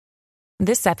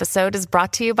This episode is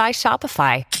brought to you by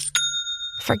Shopify.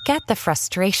 Forget the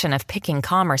frustration of picking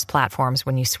commerce platforms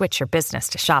when you switch your business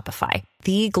to Shopify,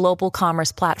 the global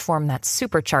commerce platform that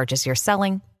supercharges your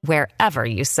selling wherever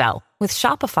you sell. With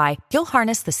Shopify, you'll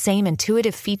harness the same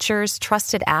intuitive features,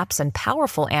 trusted apps, and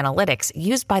powerful analytics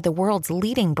used by the world's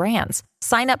leading brands.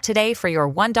 Sign up today for your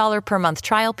 $1 per month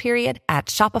trial period at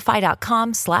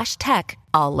shopify.com/tech,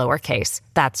 all lowercase.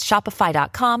 That's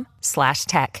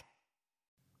shopify.com/tech.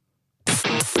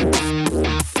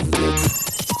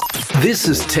 This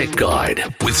is Tech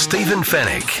Guide with Stephen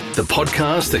Fennick, the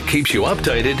podcast that keeps you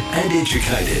updated and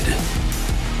educated.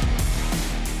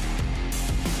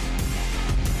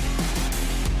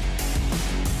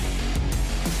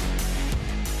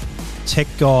 Tech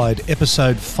Guide,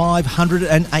 episode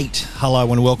 508.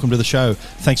 Hello and welcome to the show.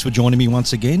 Thanks for joining me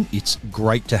once again. It's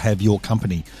great to have your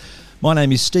company. My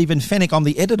name is Stephen Fennick. I'm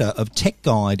the editor of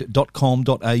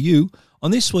techguide.com.au. On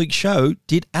this week's show,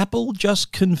 did Apple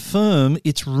just confirm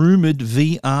its rumoured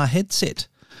VR headset?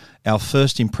 Our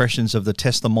first impressions of the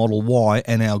Tesla Model Y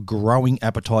and our growing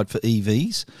appetite for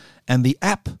EVs, and the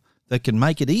app that can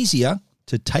make it easier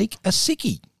to take a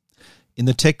sickie. In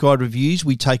the Tech Guide reviews,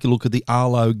 we take a look at the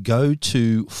Arlo Go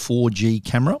 2 4G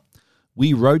camera.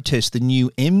 We road test the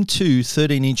new M2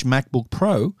 13-inch MacBook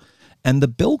Pro and the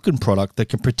Belkin product that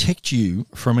can protect you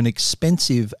from an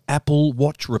expensive Apple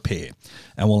Watch repair.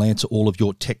 And we'll answer all of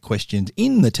your tech questions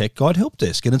in the Tech Guide Help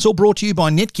Desk. And it's all brought to you by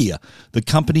Netgear, the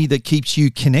company that keeps you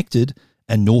connected,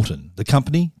 and Norton, the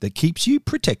company that keeps you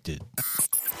protected.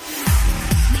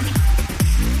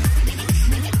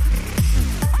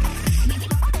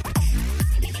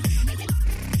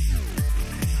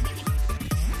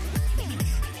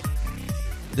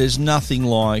 There's nothing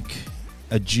like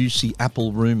a juicy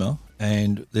Apple rumour,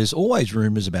 and there's always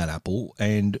rumours about Apple,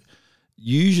 and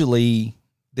usually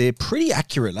they're pretty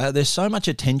accurate. There's so much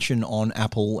attention on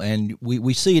Apple, and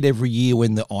we see it every year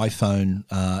when the iPhone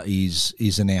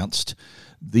is announced.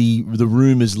 The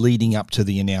rumours leading up to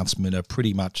the announcement are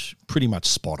pretty much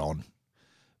spot on.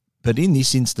 But in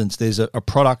this instance, there's a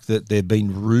product that they've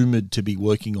been rumoured to be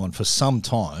working on for some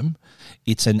time.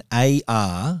 It's an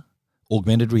AR,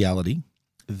 augmented reality,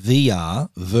 VR,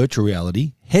 virtual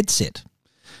reality headset.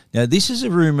 Now, this is a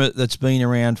rumor that's been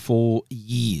around for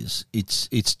years. It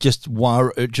just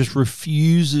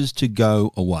refuses to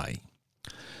go away.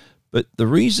 But the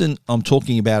reason I'm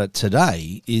talking about it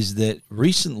today is that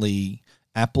recently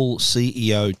Apple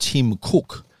CEO Tim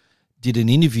Cook did an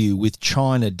interview with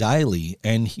China Daily,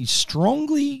 and he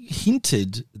strongly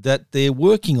hinted that they're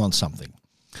working on something.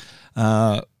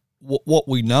 What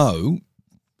we know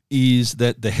is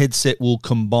that the headset will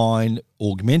combine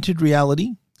augmented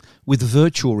reality with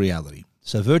virtual reality.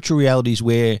 So virtual reality is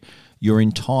where your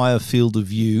entire field of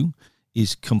view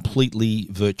is completely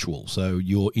virtual. So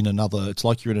it's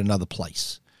like you're in another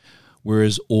place.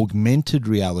 Whereas augmented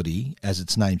reality, as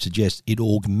its name suggests, it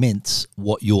augments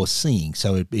what you're seeing.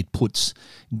 So it puts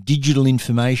digital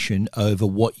information over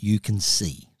what you can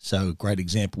see. So a great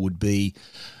example would be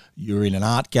you're in an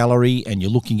art gallery and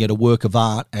you're looking at a work of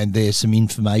art, and there's some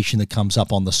information that comes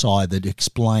up on the side that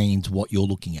explains what you're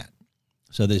looking at.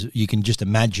 So you can just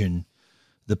imagine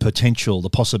the potential, the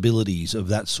possibilities of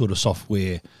that sort of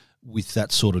software with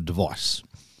that sort of device.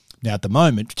 Now, at the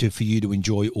moment, for you to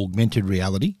enjoy augmented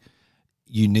reality,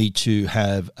 you need to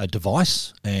have a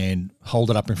device and hold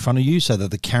it up in front of you so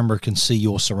that the camera can see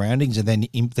your surroundings, and then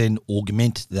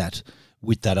augment that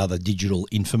with that other digital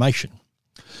information.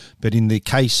 But in the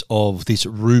case of this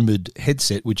rumoured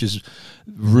headset, which is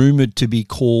rumoured to be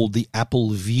called the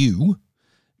Apple View,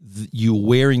 you're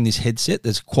wearing this headset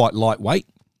that's quite lightweight,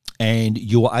 and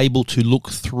you're able to look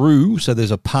through. So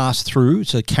there's a pass-through,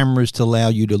 so cameras to allow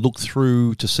you to look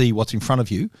through to see what's in front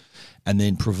of you, and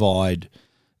then provide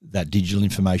that digital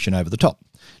information over the top.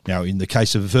 Now, in the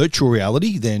case of virtual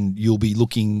reality, then you'll be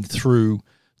looking through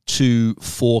to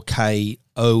 4K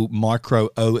micro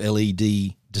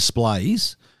OLED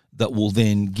displays that will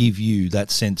then give you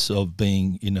that sense of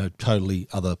being in a totally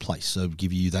other place, so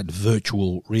give you that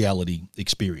virtual reality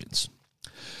experience.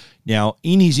 Now,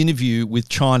 in his interview with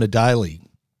China Daily,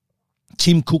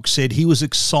 Tim Cook said he was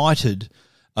excited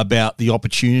about the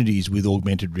opportunities with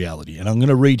augmented reality, and I'm going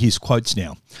to read his quotes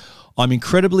now. "I'm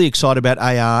incredibly excited about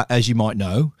AR, as you might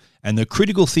know, and the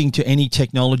critical thing to any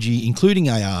technology, including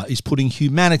AR, is putting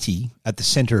humanity at the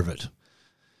center of it.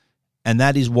 And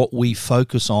that is what we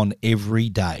focus on every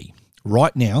day.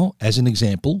 Right now, as an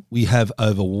example, we have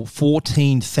over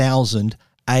 14,000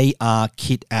 AR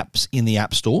kit apps in the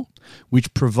App Store,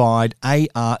 which provide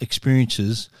AR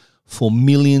experiences for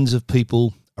millions of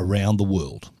people around the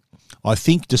world. I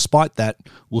think despite that,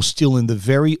 we're still in the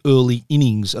very early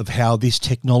innings of how this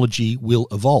technology will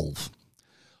evolve.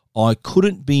 I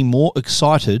couldn't be more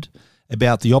excited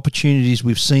about the opportunities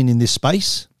we've seen in this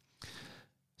space.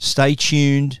 Stay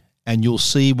tuned and you'll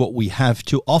see what we have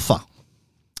to offer.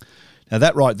 Now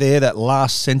that right there, that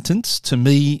last sentence to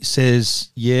me says,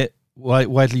 yeah,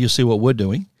 wait till you see what we're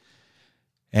doing.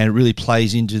 And it really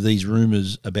plays into these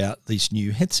rumours about this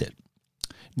new headset.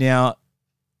 Now,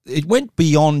 it went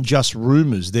beyond just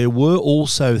rumours. There were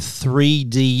also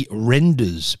 3D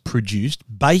renders produced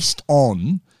based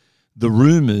on the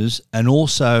rumours and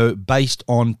also based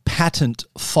on patent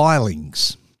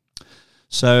filings.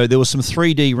 So there were some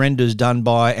 3D renders done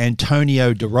by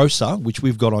Antonio De Rosa, which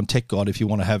we've got on Tech Guide if you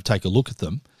want to take a look at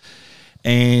them.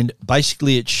 And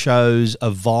basically it shows a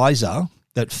visor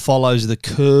that follows the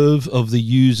curve of the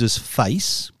user's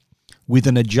face with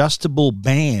an adjustable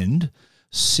band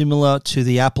similar to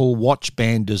the Apple Watch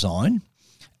band design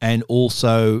and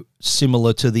also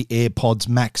similar to the AirPods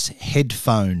Max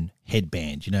headphone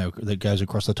headband, that goes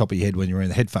across the top of your head when you're wearing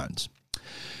the headphones.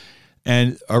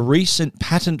 And a recent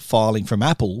patent filing from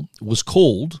Apple was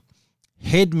called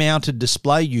Head-Mounted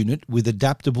Display Unit with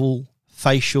Adaptable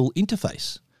Facial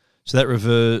Interface. So that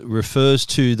refers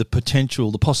to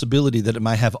the possibility that it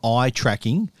may have eye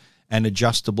tracking and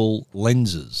adjustable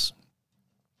lenses.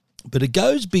 But it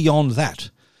goes beyond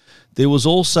that. There was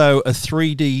also a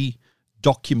 3D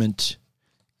document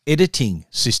editing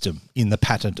system in the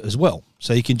patent as well.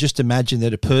 So you can just imagine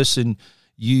that a person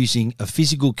using a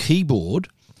physical keyboard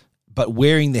but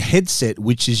wearing the headset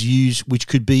which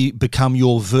could become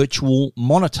your virtual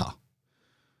monitor.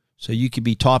 So you could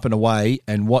be typing away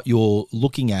and what you're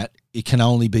looking at, it can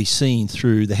only be seen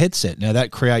through the headset. Now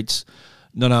that creates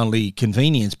not only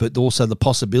convenience but also the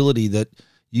possibility that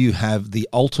you have the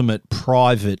ultimate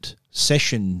private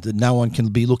session that no one can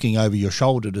be looking over your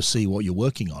shoulder to see what you're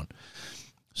working on.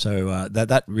 So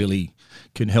that really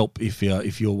can help if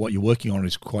what you're working on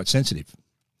is quite sensitive.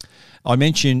 I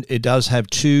mentioned it does have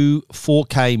 2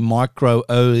 4K micro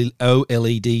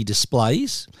OLED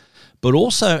displays, but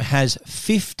also has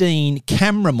 15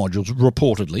 camera modules,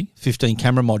 reportedly 15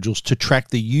 camera modules to track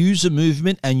the user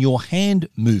movement and your hand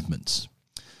movements.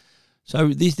 So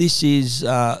this is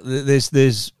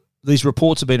these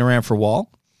reports have been around for a while.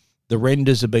 The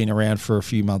renders have been around for a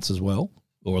few months as well,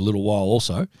 or a little while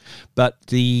also. But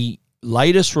the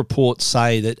latest reports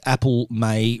say that Apple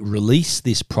may release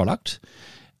this product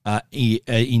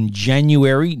in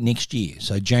January next year,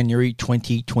 so January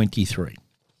 2023.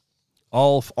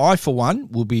 I, for one,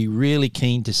 will be really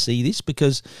keen to see this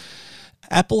because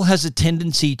Apple has a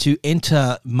tendency to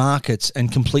enter markets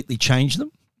and completely change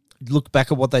them. Look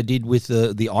back at what they did with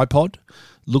the iPod.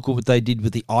 Look at what they did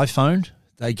with the iPhone.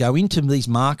 They go into these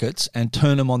markets and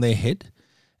turn them on their head.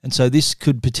 And so this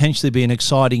could potentially be an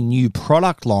exciting new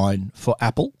product line for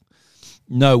Apple.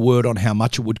 No word on how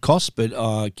much it would cost,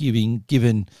 but given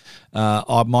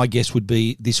my guess would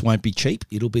be this won't be cheap.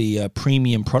 It'll be a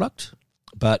premium product,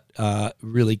 but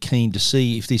really keen to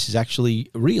see if this is actually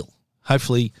real.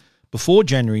 Hopefully before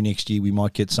January next year, we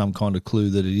might get some kind of clue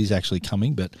that it is actually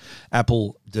coming, but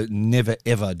Apple never,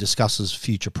 ever discusses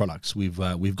future products. We've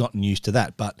gotten used to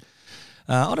that, but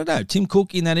I don't know. Tim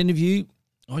Cook in that interview,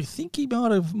 I think he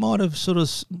might have sort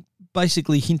of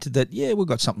basically hinted that, yeah, we've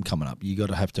got something coming up. You got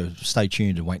to have to stay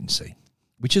tuned and wait and see,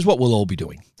 which is what we'll all be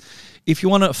doing. If you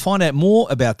want to find out more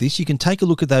about this, you can take a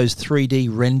look at those 3D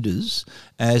renders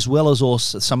as well as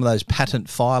also some of those patent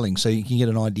filings so you can get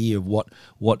an idea of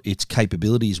what its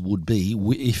capabilities would be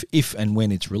if and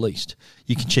when it's released.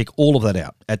 You can check all of that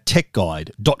out at techguide.com.au.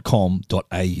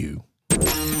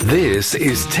 This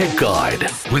is Tech Guide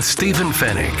with Stephen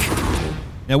Fennick.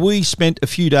 Now, we spent a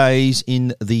few days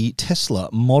in the Tesla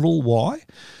Model Y.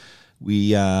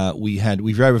 We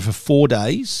drove it for 4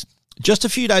 days, just a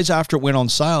few days after it went on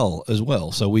sale as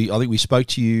well. So I think we spoke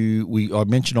to you. I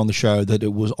mentioned on the show that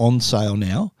it was on sale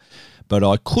now, but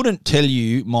I couldn't tell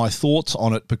you my thoughts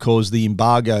on it because the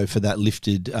embargo for that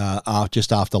lifted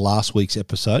just after last week's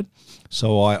episode.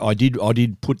 So I did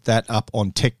put that up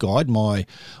on Tech Guide. I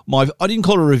didn't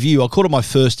call it a review. I called it my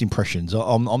first impressions.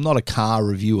 I'm not a car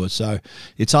reviewer, so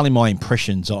it's only my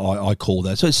impressions I call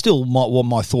that. So it's still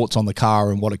my thoughts on the car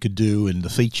and what it could do and the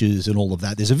features and all of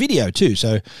that. There's a video too,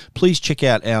 so please check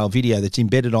out our video that's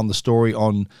embedded on the story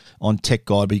on Tech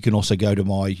Guide. But you can also go to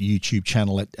my YouTube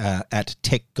channel at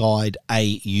Tech Guide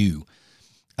AU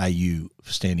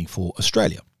standing for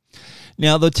Australia.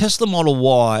 Now, the Tesla Model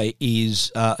Y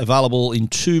is available in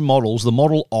 2 models. The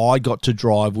model I got to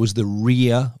drive was the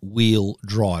rear wheel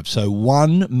drive. So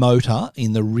one motor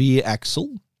in the rear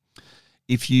axle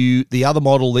The other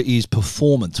model that is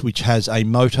Performance, which has a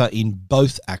motor in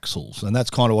both axles, and that's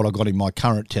kind of what I got in my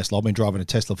current Tesla. I've been driving a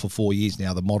Tesla for 4 years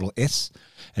now, the Model S,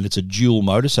 and it's a dual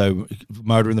motor, so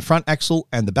motor in the front axle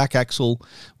and the back axle,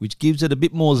 which gives it a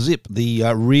bit more zip.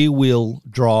 The rear-wheel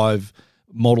drive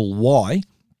Model Y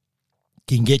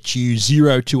can get you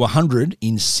 0 to 100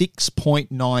 in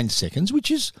 6.9 seconds, which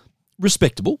is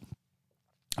respectable.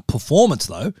 Performance,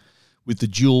 though, with the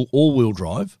dual all-wheel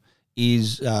drive,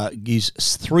 is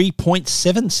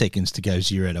 3.7 seconds to go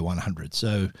 0 to 100.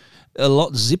 So a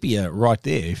lot zippier right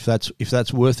there. If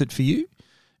that's worth it for you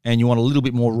and you want a little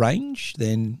bit more range,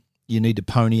 then you need to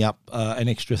pony up an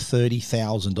extra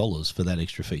 $30,000 for that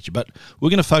extra feature. But we're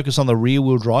going to focus on the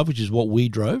rear-wheel drive, which is what we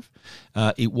drove.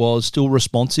 It was still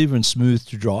responsive and smooth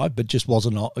to drive, but just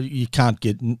wasn't. You can't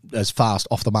get as fast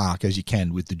off the mark as you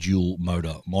can with the dual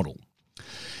motor model.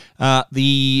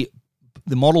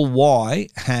 The Model Y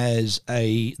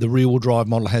the rear-wheel drive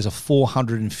model has a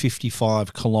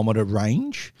 455 kilometre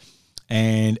range,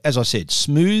 and as I said,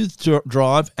 smooth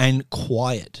drive and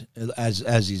quiet, as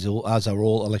are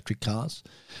all electric cars.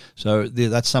 So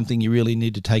that's something you really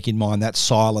need to take in mind. That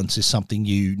silence is something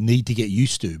you need to get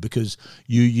used to, because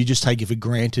you just take it for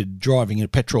granted driving in a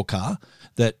petrol car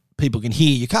that people can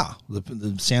hear your car,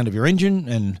 the sound of your engine,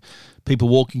 and people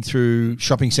walking through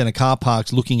shopping centre car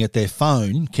parks looking at their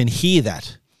phone can hear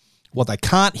that. What they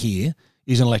can't hear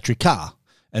is an electric car.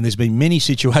 And there's been many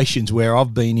situations where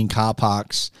I've been in car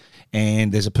parks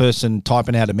and there's a person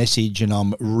typing out a message and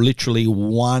I'm literally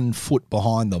 1 foot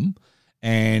behind them,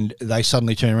 and they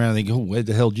suddenly turn around and think, oh, where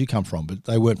the hell did you come from? But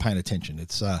they weren't paying attention.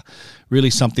 It's really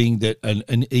something that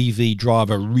an EV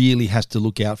driver really has to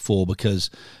look out for, because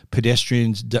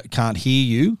pedestrians can't hear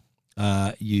you.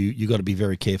 You got to be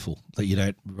very careful that you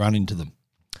don't run into them.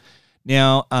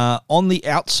 Now, on the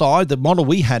outside, the model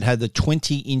we had the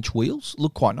 20-inch wheels.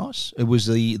 Looked quite nice. It was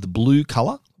the blue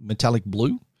colour, metallic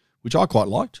blue, which I quite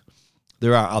liked.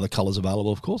 There are other colours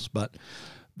available, of course, but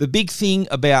the big thing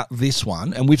about this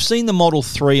one, and we've seen the Model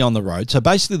 3 on the road, so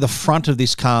basically the front of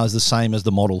this car is the same as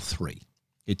the Model 3.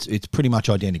 It's pretty much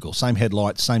identical, same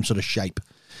headlights, same sort of shape.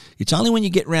 It's only when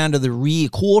you get round to the rear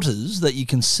quarters that you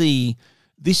can see,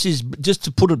 this is, just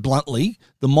to put it bluntly,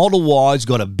 the Model Y's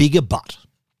got a bigger butt.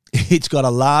 It's got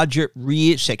a larger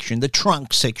rear section. The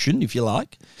trunk section, if you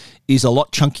like, is a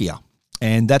lot chunkier.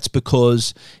 And that's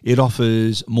because it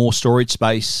offers more storage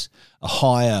space, a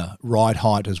higher ride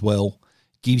height as well,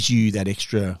 gives you that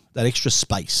extra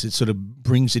space. It sort of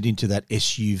brings it into that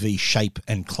SUV shape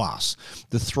and class.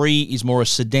 The 3 is more a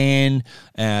sedan,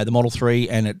 the Model 3,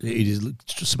 and it is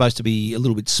supposed to be a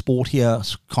little bit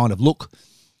sportier kind of look.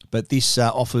 But this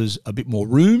offers a bit more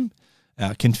room,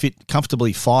 can fit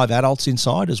comfortably 5 adults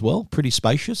inside as well. Pretty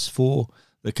spacious for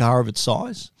the car of its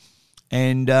size.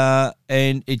 And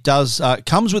it does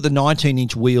comes with the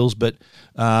 19-inch wheels, but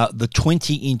the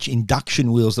 20-inch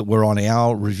induction wheels that were on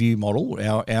our review model,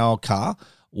 our car,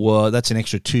 that's an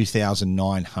extra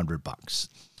 $2,900.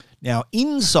 Now,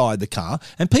 inside the car,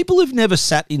 and people who've never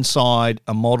sat inside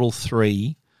a Model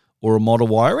 3 or a Model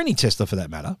Y, or any Tesla for that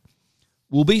matter,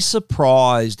 will be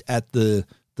surprised at the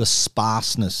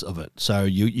sparseness of it. So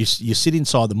you sit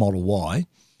inside the Model Y,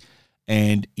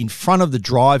 and in front of the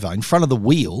driver, in front of the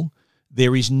wheel,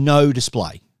 there is no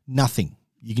display, nothing.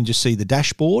 You can just see the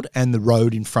dashboard and the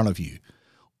road in front of you.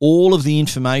 All of the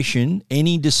information,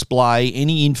 any display,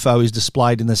 any info is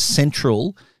displayed in the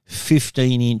central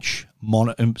 15-inch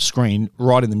screen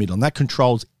right in the middle, and that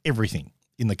controls everything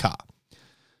in the car.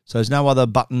 So there's no other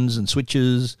buttons and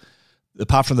switches.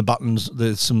 Apart from the buttons,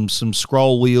 there's some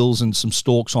scroll wheels and some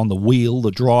stalks on the wheel,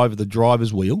 the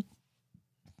driver's wheel,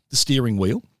 the steering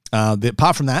wheel.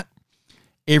 Apart from that,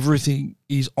 everything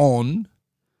is on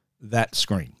that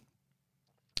screen.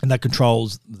 And that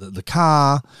controls the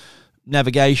car,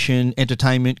 navigation,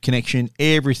 entertainment, connection,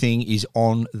 everything is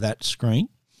on that screen.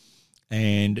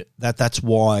 And that's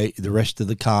why the rest of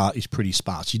the car is pretty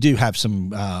sparse. You do have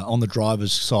some, on the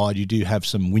driver's side, you do have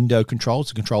some window controls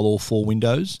to control all 4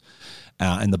 windows,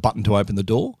 and the button to open the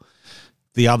door.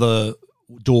 The other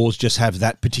doors just have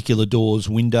that particular door's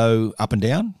window up and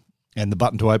down and the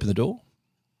button to open the door.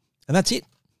 And that's it.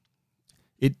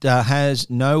 It has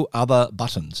no other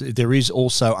buttons. There is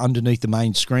also, underneath the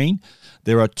main screen,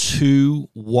 there are 2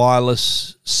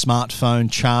 wireless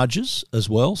smartphone chargers as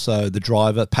well. So the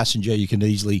driver, passenger, you can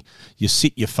easily, you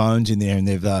sit your phones in there, and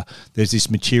there's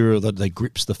this material that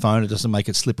grips the phone. It doesn't make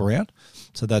it slip around.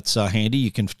 So that's handy.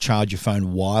 You can charge your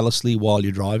phone wirelessly while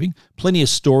you're driving. Plenty of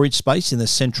storage space in the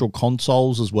central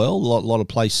consoles as well. A lot of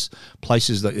places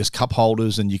that there's cup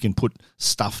holders, and you can put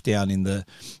stuff down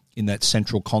in that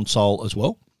central console as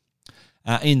well.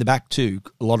 In the back too,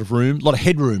 a lot of room, a lot of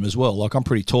headroom as well. Like I'm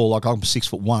pretty tall, like I'm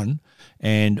 6'1",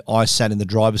 and I sat in the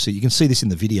driver's seat. You can see this in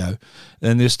the video,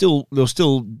 and there's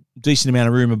still decent amount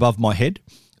of room above my head.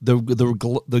 The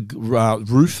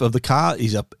roof of the car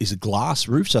is a glass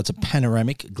roof, so it's a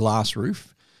panoramic glass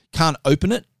roof. Can't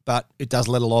open it, but it does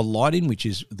let a lot of light in, which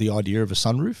is the idea of a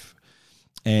sunroof.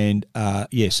 And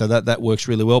so that works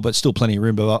really well, but still plenty of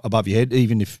room above your head.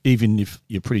 Even if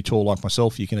you're pretty tall like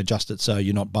myself, you can adjust it so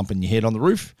you're not bumping your head on the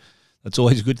roof. That's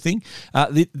always a good thing.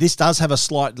 This does have a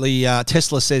slightly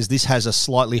Tesla says this has a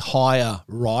slightly higher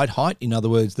ride height. In other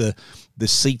words, the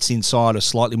seats inside are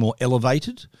slightly more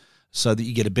elevated, so that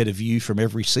you get a better view from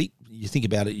every seat. You think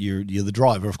about it, you're the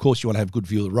driver. Of course, you want to have a good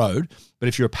view of the road, but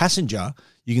if you're a passenger,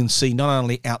 you can see not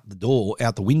only out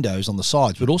the windows on the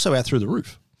sides, but also out through the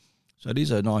roof. So it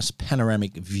is a nice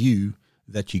panoramic view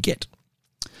that you get.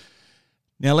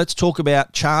 Now let's talk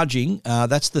about charging.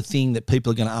 That's the thing that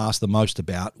people are going to ask the most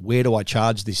about. Where do I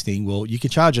charge this thing? Well, you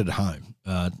can charge it at home.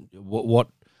 What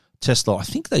Tesla, I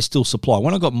think they still supply.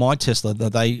 When I got my Tesla,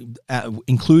 they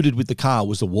included with the car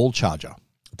was a wall charger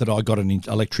that I got an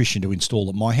electrician to install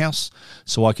at my house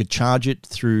so I could charge it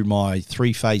through my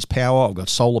 3-phase power. I've got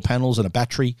solar panels and a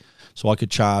battery so I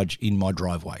could charge in my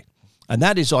driveway. And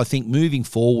that is, I think, moving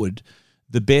forward,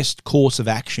 the best course of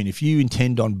action. If you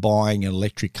intend on buying an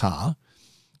electric car,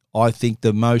 I think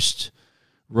the most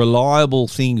reliable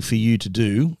thing for you to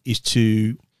do is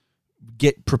to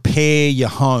prepare your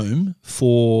home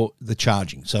for the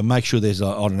charging. So make sure there's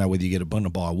I don't know whether you want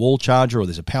to buy a wall charger or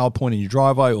there's a power point in your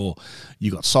driveway or you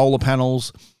got solar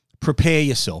panels. Prepare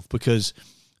yourself, because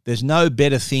there's no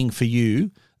better thing for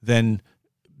you than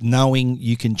knowing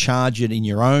you can charge it in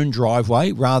your own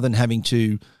driveway rather than having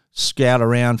to scout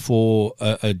around for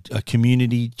a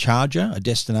community charger, a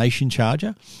destination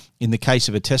charger. In the case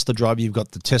of a Tesla driver, you've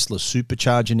got the Tesla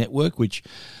Supercharger network, which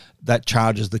that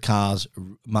charges the cars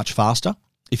much faster.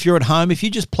 If you're at home, if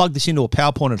you just plug this into a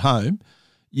power point at home,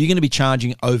 you're going to be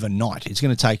charging overnight. It's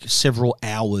going to take several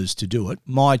hours to do it.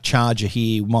 My charger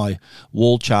here, my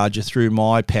wall charger through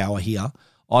my power here,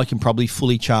 I can probably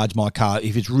fully charge my car.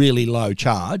 If it's really low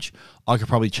charge, I could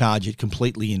probably charge it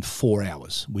completely in 4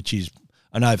 hours, which is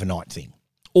an overnight thing.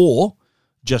 Or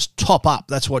just top up.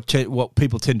 That's what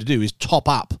people tend to do, is top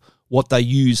up what they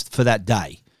use for that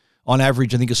day. On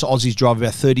average, I think Aussies drive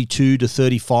about 32 to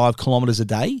 35 kilometres a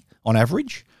day on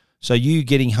average. So you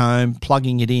getting home,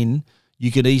 plugging it in,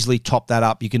 you can easily top that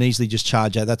up. You can easily just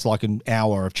charge that. That's like an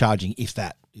hour of charging, if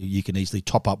that. You can easily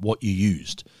top up what you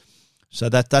used. So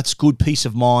that's good peace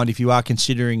of mind if you are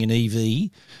considering an EV.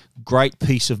 Great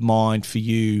peace of mind for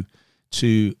you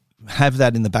to have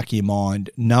that in the back of your mind,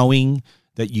 knowing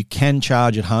that you can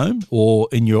charge at home or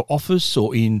in your office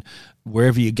or in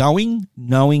wherever you're going,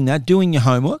 knowing that, doing your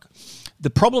homework. The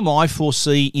problem I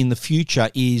foresee in the future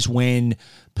is when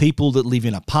people that live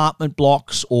in apartment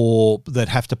blocks or that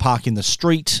have to park in the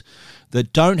street,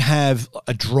 that don't have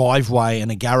a driveway and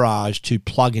a garage to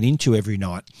plug it into every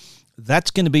night,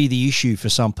 that's going to be the issue for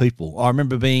some people. I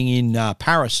remember being in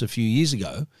Paris a few years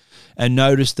ago and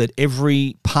noticed that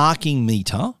every parking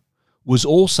meter was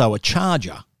also a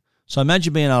charger. So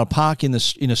imagine being able to park in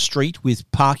a street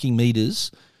with parking meters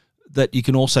that you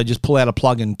can also just pull out a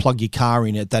plug and plug your car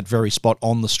in at that very spot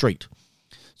on the street.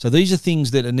 So these are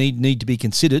things that need to be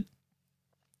considered.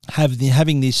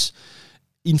 Having this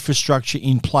infrastructure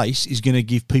in place is going to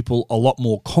give people a lot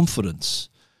more confidence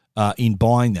in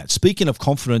buying that. Speaking of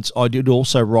confidence, I did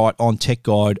also write on Tech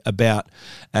Guide about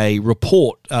a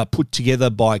report put together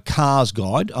by Cars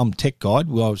Guide. Tech Guide.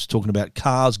 Well, I was talking about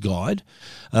Cars Guide.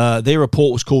 Their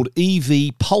report was called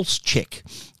EV Pulse Check.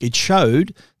 It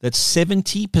showed that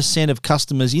 70% of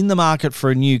customers in the market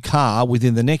for a new car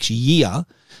within the next year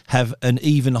have an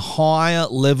even higher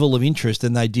level of interest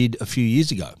than they did a few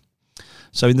years ago.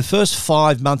 So in the first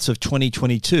 5 months of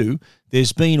 2022,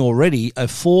 there's been already a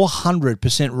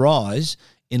 400% rise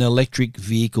in electric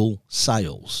vehicle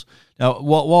sales. Now,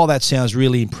 while that sounds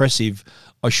really impressive,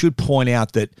 I should point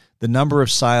out that the number of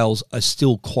sales are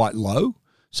still quite low.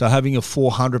 So having a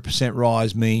 400%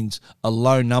 rise means a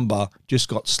low number just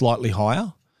got slightly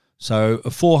higher. So a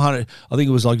 400, I think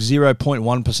it was like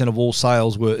 0.1% of all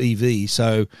sales were EV.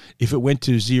 So if it went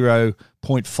to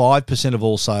 0.5% of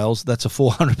all sales, that's a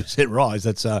 400% rise.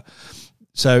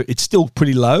 So it's still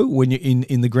pretty low when you're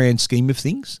in the grand scheme of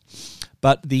things.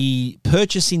 But the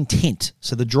purchase intent,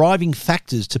 so the driving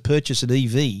factors to purchase an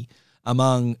EV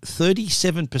among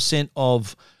 37%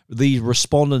 of the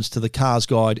respondents to the Cars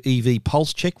Guide EV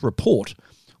Pulse Check report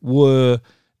were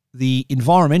the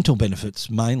environmental benefits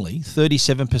mainly.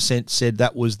 37% said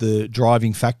that was the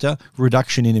driving factor,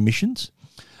 reduction in emissions.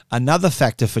 Another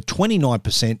factor for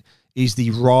 29% is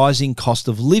the rising cost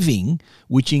of living,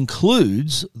 which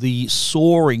includes the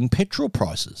soaring petrol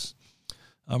prices.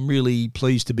 I'm really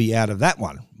pleased to be out of that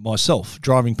one myself.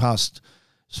 Driving past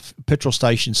petrol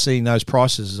stations, seeing those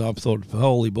prices, I've thought,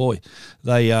 holy boy,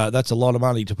 that's a lot of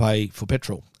money to pay for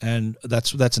petrol. And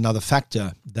that's another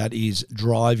factor that is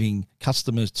driving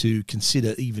customers to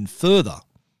consider even further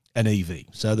an EV.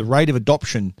 So the rate of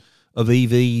adoption of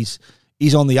EVs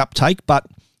is on the uptake, but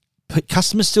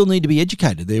customers still need to be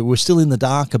educated. We're still in the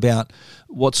dark about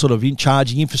what sort of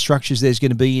charging infrastructures there's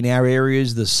going to be in our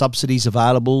areas, the subsidies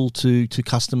available to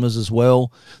customers as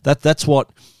well. That's what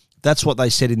they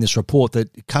said in this report,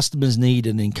 that customers need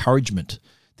an encouragement.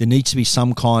 There needs to be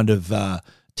some kind of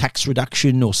tax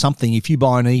reduction or something. If you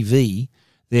buy an EV,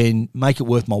 then make it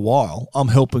worth my while. I'm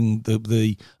helping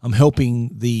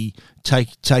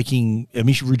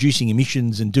reducing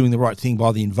emissions and doing the right thing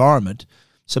by the environment.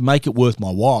 So make it worth my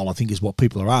while, I think, is what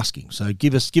people are asking. So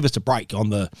give us a break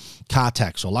on the car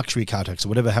tax or luxury car tax or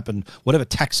whatever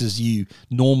taxes you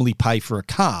normally pay for a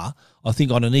car. I think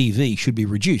on an EV should be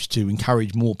reduced to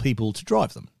encourage more people to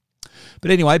drive them.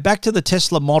 But anyway, back to the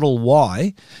Tesla Model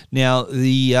Y. Now,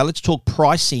 let's talk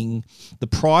pricing. The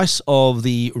price of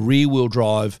the rear-wheel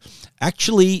drive,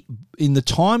 actually, in the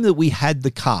time that we had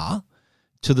the car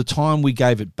to the time we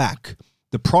gave it back,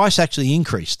 the price actually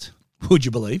increased, would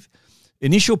you believe?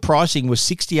 Initial pricing was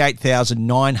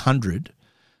 $68,900.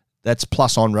 That's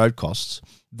plus on-road costs.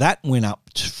 That went up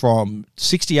from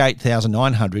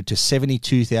 $68,900 to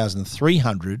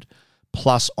 $72,300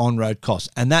 plus on-road costs.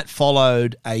 And that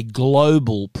followed a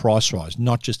global price rise,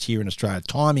 not just here in Australia.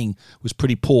 Timing was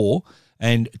pretty poor,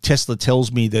 and Tesla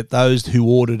tells me that those who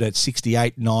ordered at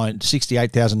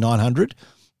 $68,900,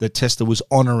 that Tesla was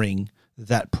honouring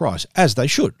that price, as they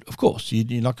should, of course.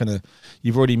 You're not going to,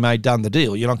 you've already done the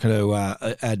deal. You're not going to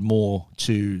add more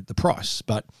to the price.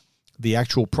 But the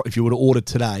actual, if you were to order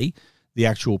today, the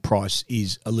actual price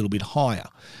is a little bit higher.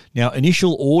 Now,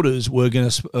 initial orders were going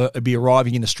to be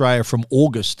arriving in Australia from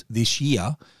August this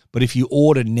year, but if you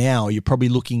order now, you're probably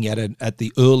looking at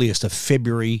the earliest of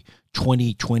February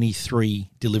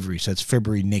 2023 delivery. So it's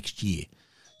February next year.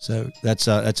 So that's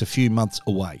a few months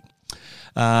away.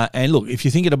 And look, if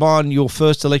you're thinking of buying your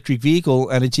first electric vehicle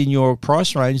and it's in your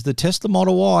price range, the Tesla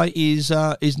Model Y is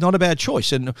not a bad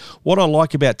choice. And what I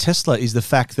like about Tesla is the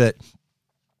fact that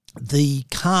the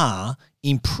car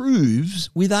improves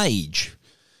with age.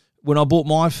 When I bought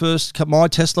my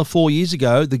Tesla 4 years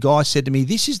ago, the guy said to me,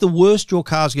 "This is the worst your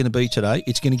car's going to be today.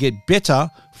 It's going to get better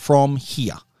from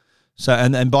here." So,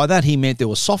 and by that he meant there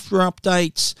were software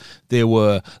updates, there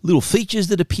were little features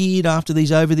that appeared after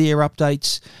these over-the-air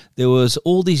updates, there was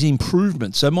all these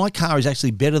improvements. So my car is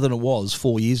actually better than it was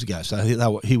 4 years ago. So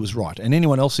he was right. And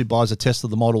anyone else who buys a Tesla,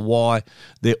 the Model Y,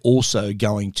 they're also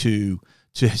going to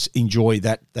enjoy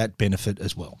that benefit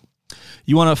as well.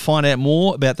 You want to find out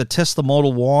more about the Tesla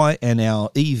Model Y and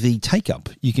our EV take-up,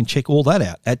 you can check all that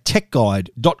out at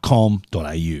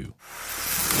techguide.com.au.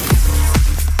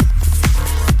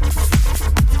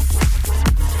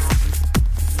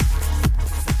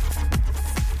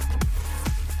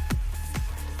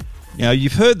 Now,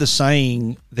 you've heard the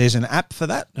saying, there's an app for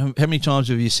that. How many times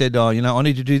have you said, I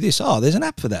need to do this? Oh, there's an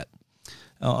app for that.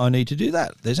 Oh, I need to do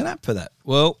that. There's an app for that.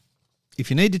 Well, if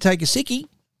you need to take a sickie,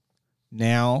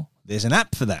 now there's an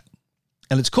app for that.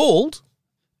 And it's called,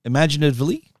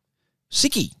 imaginatively,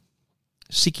 Sickie.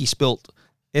 Sickie spelt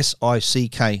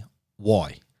Sicky.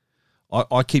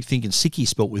 I keep thinking Sickie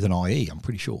spelt with an IE, I'm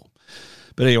pretty sure.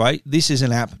 But anyway, this is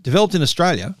an app developed in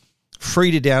Australia, free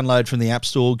to download from the App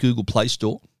Store, Google Play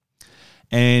Store.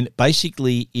 And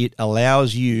basically it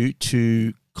allows you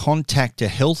to contact a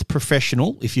health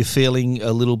professional if you're feeling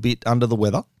a little bit under the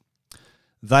weather.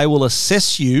 They will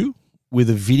assess you with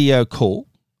a video call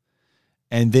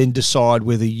and then decide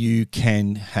whether you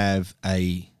can have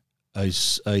a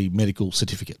medical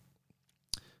certificate.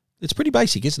 It's pretty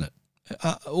basic, isn't it?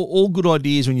 All good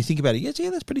ideas when you think about it. Yes, yeah,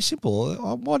 that's pretty simple.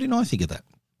 Why didn't I think of that?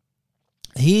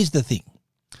 Here's the thing.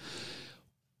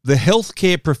 The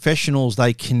healthcare professionals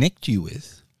they connect you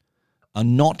with are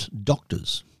not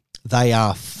doctors. They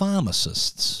are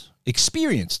pharmacists,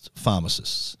 experienced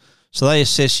pharmacists. So they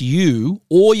assess you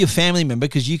or your family member,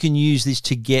 because you can use this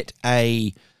to get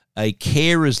a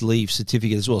carer's leave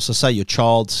certificate as well. So say your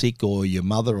child's sick or your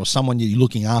mother or someone you're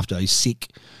looking after is sick,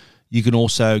 you can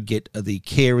also get the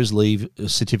carer's leave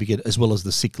certificate as well as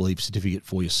the sick leave certificate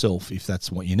for yourself if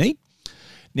that's what you need.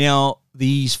 Now,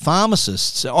 these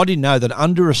pharmacists, I didn't know that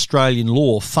under Australian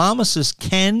law, pharmacists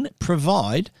can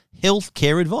provide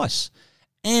healthcare advice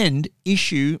and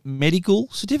issue medical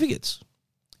certificates.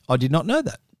 I did not know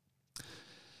that.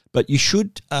 But you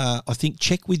should, I think,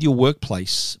 check with your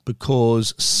workplace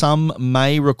because some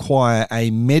may require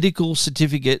a medical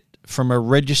certificate from a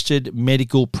registered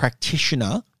medical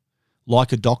practitioner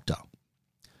like a doctor.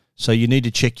 So you need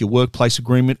to check your workplace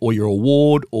agreement or your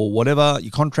award or whatever,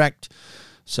 your contract.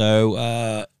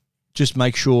 So just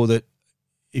make sure that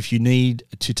if you need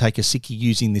to take a sickie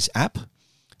using this app,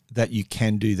 that you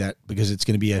can do that because it's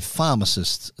going to be a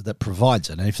pharmacist that provides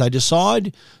it. And if they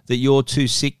decide that you're too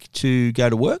sick to go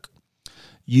to work,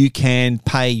 you can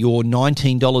pay your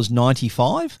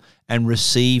 $19.95 and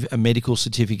receive a medical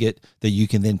certificate that you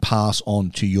can then pass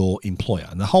on to your employer.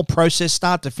 And the whole process,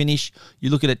 start to finish, you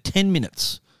look at it 10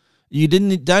 minutes. You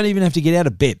don't even have to get out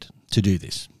of bed to do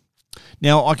this.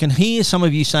 Now, I can hear some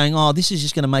of you saying, oh, this is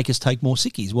just going to make us take more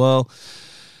sickies. Well,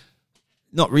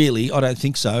 not really. I don't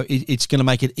think so. It's going to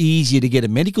make it easier to get a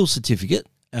medical certificate.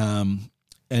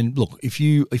 And look, if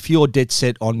you're dead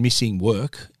set on missing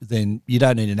work, then you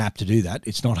don't need an app to do that.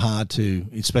 It's not hard to,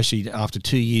 especially after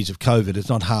 2 years of COVID, it's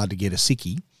not hard to get a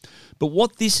sickie. But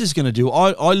what this is going to do,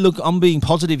 I'm being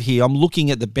positive here. I'm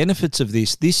looking at the benefits of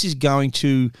this. This is going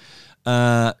to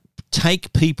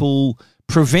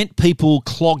prevent people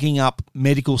clogging up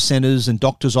medical centres and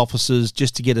doctors' offices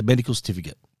just to get a medical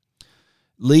certificate.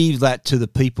 Leave that to the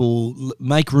people,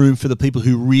 make room for the people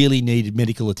who really need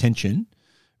medical attention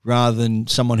rather than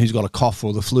someone who's got a cough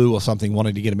or the flu or something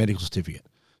wanting to get a medical certificate.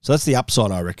 So that's the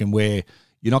upside, I reckon, where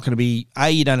you're not going to be,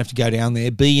 A, you don't have to go down there,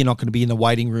 B, you're not going to be in the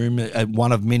waiting room at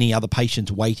one of many other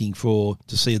patients waiting to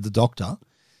see the doctor.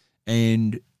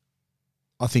 And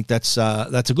I think that's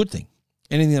a good thing.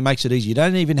 Anything that makes it easy. You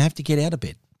don't even have to get out of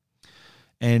bed.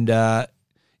 And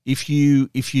if you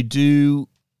do,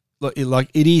 like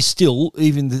it is still,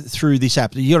 even through this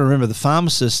app, you got to remember the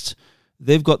pharmacists,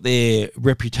 they've got their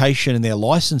reputation and their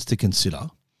license to consider.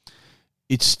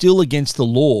 It's still against the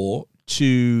law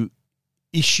to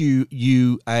issue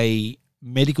you a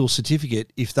medical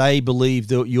certificate if they believe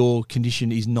that your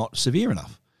condition is not severe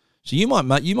enough. So you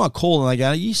might call and they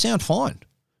go, you sound fine.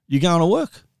 You're going to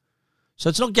work. So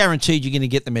it's not guaranteed you're going to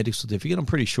get the medical certificate. I'm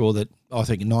pretty sure that I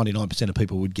think 99% of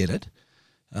people would get it,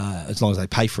 as long as they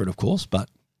pay for it, of course. But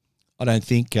I don't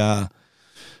think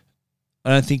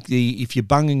if you're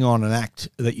bunging on an act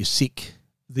that you're sick,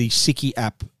 the Sickie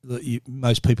app,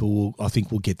 most people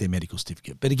will get their medical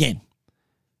certificate. But again,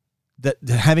 that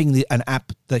having an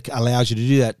app that allows you to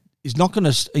do that is not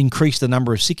going to increase the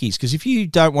number of sickies, because if you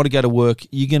don't want to go to work,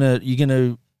 you're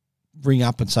gonna ring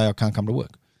up and say, I can't come to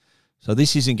work. So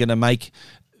this isn't going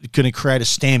to create a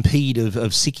stampede of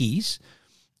sickies.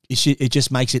 It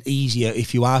just makes it easier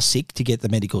if you are sick to get the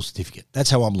medical certificate.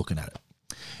 That's how I'm looking at it.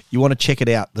 You want to check it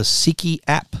out. The Sickie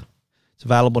app. It's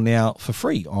available now for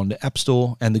free on the App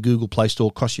Store and the Google Play Store.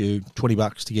 Costs you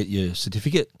 $20 to get your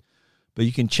certificate. But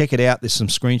you can check it out. There's some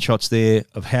screenshots there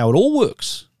of how it all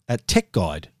works at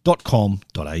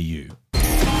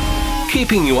techguide.com.au.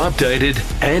 Keeping you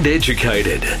updated and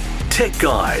educated. Tech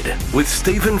Guide with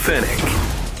Stephen Fenech.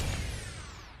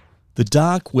 The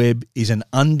dark web is an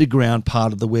underground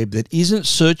part of the web that isn't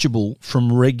searchable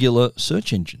from regular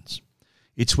search engines.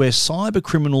 It's where cyber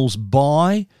criminals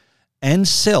buy and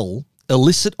sell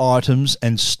illicit items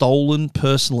and stolen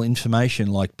personal information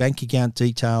like bank account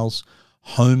details,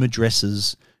 home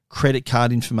addresses, credit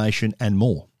card information, and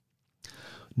more.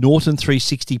 Norton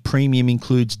 360 Premium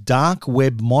includes dark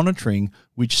web monitoring,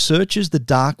 which searches the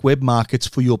dark web markets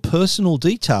for your personal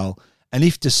detail and,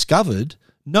 if discovered,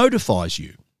 notifies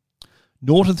you.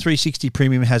 Norton 360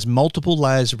 Premium has multiple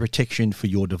layers of protection for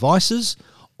your devices,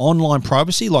 online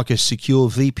privacy like a secure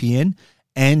VPN,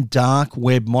 and dark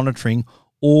web monitoring,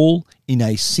 all in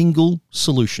a single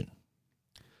solution.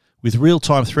 With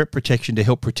real-time threat protection to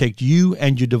help protect you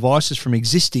and your devices from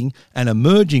existing and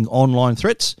emerging online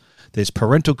threats, there's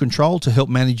parental control to help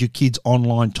manage your kids'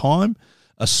 online time,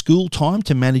 a school time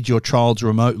to manage your child's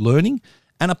remote learning,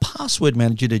 and a password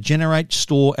manager to generate,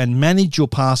 store, and manage your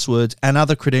passwords and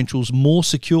other credentials more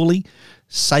securely,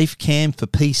 SafeCam for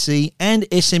PC, and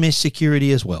SMS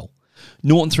security as well.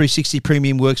 Norton 360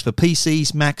 Premium works for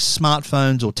PCs, Macs,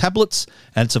 smartphones, or tablets,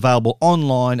 and it's available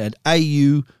online at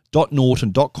au.norton.com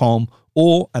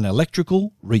or an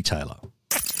electrical retailer.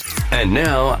 And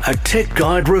now, a Tech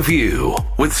Guide review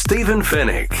with Stephen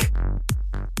Fenech.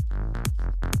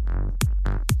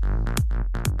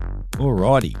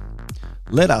 Alrighty,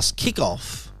 let us kick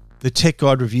off the Tech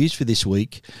Guide reviews for this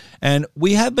week. And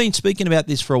we have been speaking about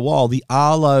this for a while, the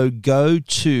Arlo Go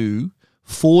 2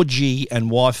 4G and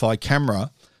Wi-Fi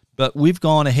camera, but we've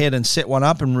gone ahead and set one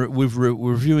up and we're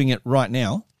reviewing it right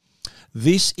now.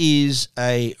 This is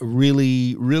a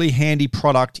really, really handy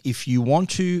product if you want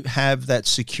to have that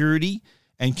security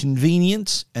and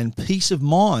convenience and peace of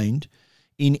mind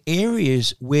in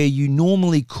areas where you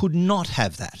normally could not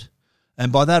have that.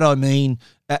 And by that I mean,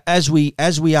 as we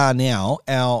are now,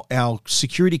 our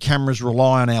security cameras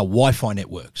rely on our Wi-Fi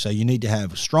network. So you need to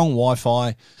have strong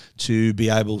Wi-Fi to be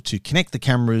able to connect the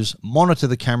cameras, monitor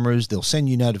the cameras, they'll send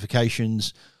you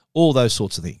notifications, all those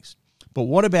sorts of things. But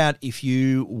what about if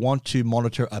you want to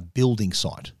monitor a building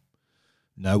site?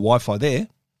 No Wi-Fi there.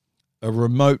 A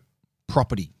remote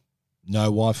property, no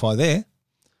Wi-Fi there.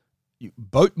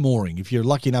 Boat mooring, if you're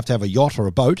lucky enough to have a yacht or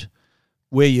a boat,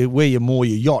 where you moor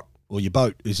your yacht or your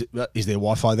boat, is there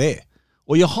Wi-Fi there?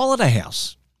 Or your holiday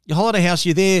house. Your holiday house,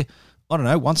 you're there, I don't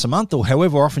know, once a month or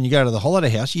however often you go to the holiday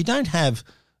house. You don't have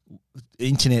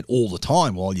internet all the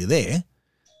time while you're there.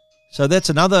 So that's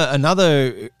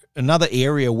another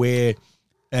area where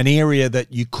an area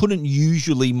that you couldn't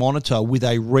usually monitor with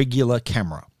a regular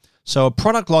camera. So a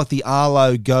product like the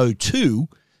Arlo Go 2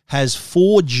 has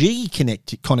 4G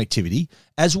connectivity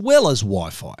as well as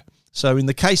Wi-Fi. So in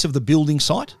the case of the building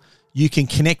site, you can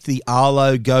connect the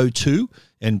Arlo Go 2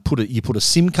 and you put a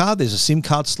SIM card. There's a SIM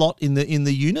card slot in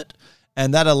the unit,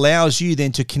 and that allows you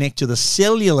then to connect to the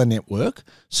cellular network.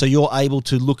 So you're able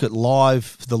to look at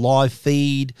the live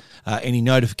feed, any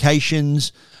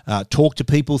notifications, talk to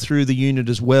people through the unit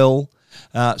as well.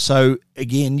 So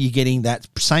again, you're getting that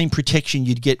same protection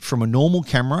you'd get from a normal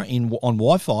camera on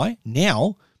Wi-Fi,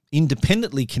 now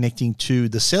independently connecting to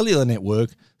the cellular network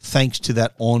thanks to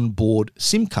that onboard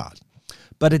SIM card.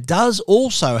 But it does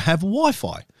also have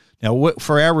Wi-Fi. Now,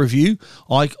 for our review,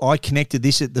 I connected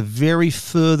this at the very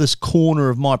furthest corner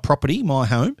of my property, my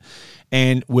home,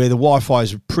 and where the Wi-Fi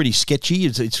is pretty sketchy.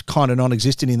 It's kind of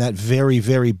non-existent in that very,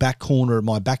 very back corner of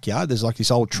my backyard. There's like this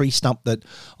old tree stump that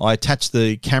I attached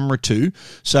the camera to.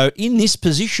 So in this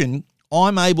position,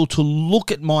 I'm able to look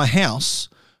at my house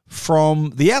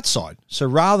from the outside. So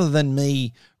rather than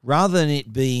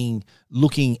it being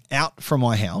looking out from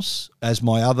my house, as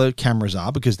my other cameras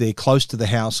are, because they're close to the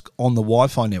house on the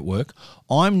Wi-Fi network,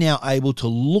 I'm now able to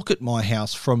look at my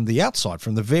house from the outside,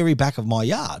 from the very back of my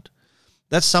yard.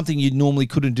 That's something you normally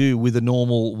couldn't do with a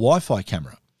normal Wi-Fi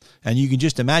camera. And you can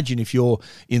just imagine if you're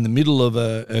in the middle of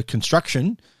a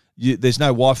construction, there's no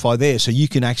Wi-Fi there, so you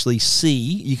can actually see,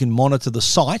 you can monitor the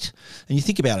site. And you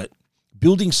think about it,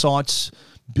 building sites,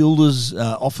 builders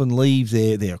often leave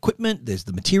their equipment, there's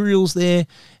the materials there,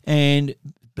 and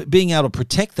being able to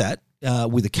protect that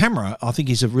with a camera, I think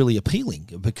is really appealing,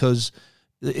 because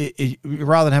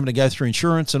rather than having to go through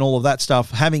insurance and all of that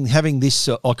stuff, having this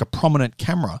like a prominent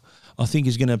camera, I think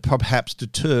is going to perhaps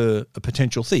deter a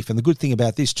potential thief. And the good thing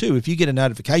about this too, if you get a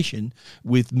notification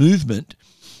with movement,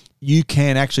 you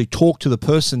can actually talk to the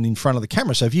person in front of the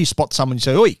camera. So if you spot someone, you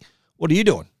say, "Oi, what are you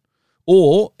doing?"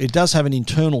 Or it does have an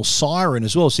internal siren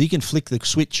as well, so you can flick the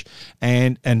switch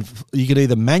and you can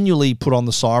either manually put on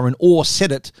the siren or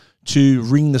set it to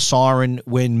ring the siren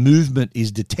when movement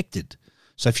is detected.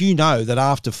 So if you know that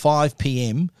after 5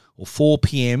 p.m. or 4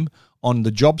 p.m. on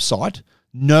the job site,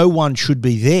 no one should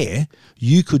be there,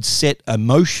 you could set a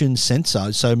motion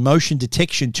sensor, so motion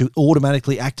detection, to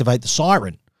automatically activate the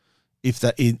siren if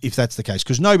that's the case,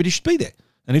 because nobody should be there.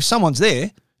 And if someone's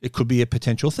there, it could be a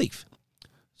potential thief.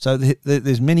 So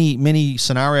there's many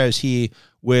scenarios here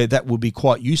where that would be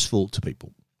quite useful to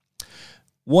people.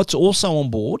 What's also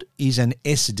on board is an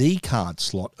SD card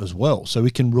slot as well. So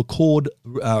we can record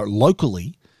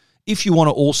locally. If you want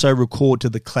to also record to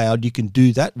the cloud, you can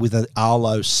do that with an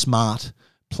Arlo Smart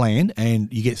plan,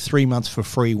 and you get 3 months for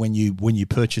free when you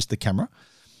purchase the camera.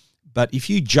 But if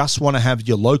you just want to have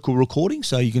your local recording,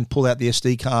 so you can pull out the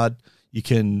SD card, you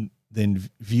can then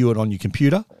view it on your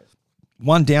computer.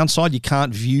 One downside, you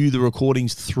can't view the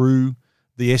recordings through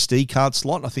the SD card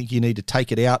slot. I think you need to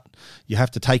take it out. You have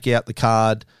to take out the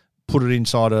card, put it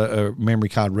inside a memory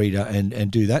card reader and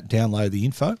do that, download the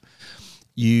info.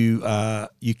 You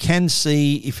can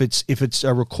see if it's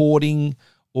a recording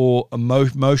or a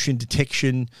motion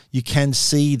detection, you can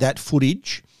see that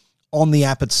footage on the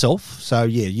app itself. So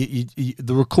yeah,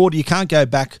 the recorder, you can't go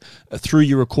back through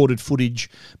your recorded footage,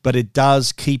 but it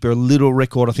does keep a little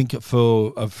record, I think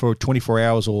for 24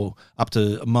 hours or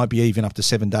it might be even up to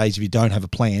 7 days if you don't have a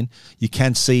plan. You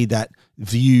can see that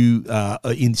view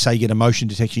in, say you get a motion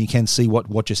detection, you can see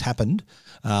what just happened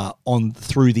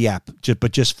through the app,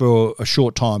 but just for a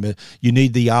short time. You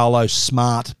need the Arlo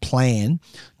Smart plan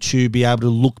to be able to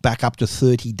look back up to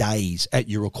 30 days at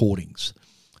your recordings.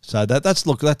 So that's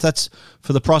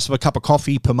for the price of a cup of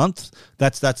coffee per month.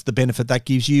 That's the benefit that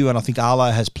gives you. And I think Arlo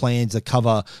has plans that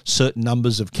cover certain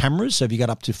numbers of cameras. So if you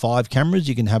got up to 5 cameras,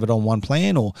 you can have it on one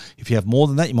plan. Or if you have more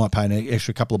than that, you might pay an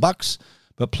extra couple of bucks.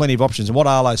 but plenty of options. And what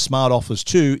Arlo Smart offers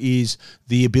too is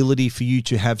the ability for you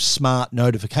to have smart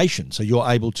notifications. So you're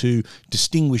able to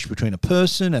distinguish between a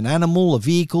person, an animal, a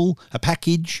vehicle, a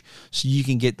package, so you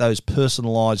can get those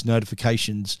personalized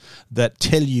notifications that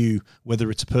tell you whether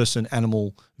it's a person,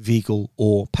 animal, vehicle,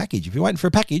 or package. If you're waiting for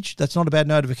a package, that's not a bad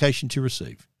notification to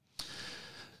receive.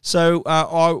 So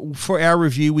for our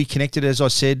review, we connected, as I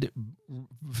said,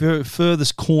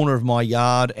 furthest corner of my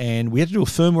yard, and we had to do a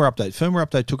firmware update. Firmware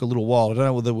update took a little while. I don't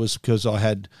know whether it was because I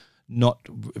had not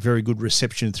very good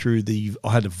reception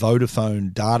I had a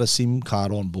Vodafone data SIM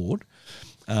card on board.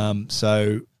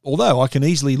 So although I can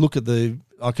easily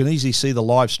see the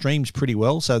live streams pretty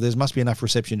well, so there must be enough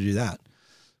reception to do that.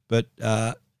 But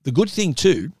the good thing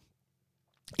too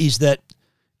is that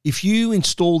if you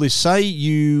install this, say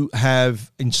you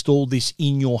have installed this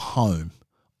in your home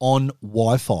on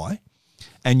Wi-Fi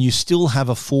and you still have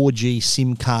a 4G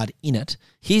SIM card in it,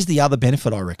 here's the other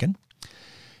benefit, I reckon.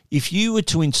 If you were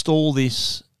to install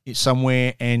this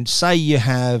somewhere and say you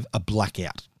have a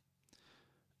blackout,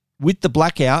 with the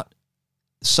blackout,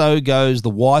 so goes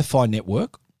the Wi-Fi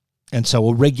network, and so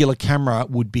a regular camera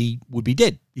would be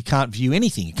dead. You can't view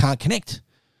anything. You can't connect.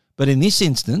 But in this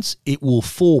instance, it will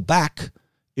fall back.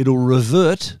 It'll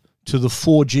revert to the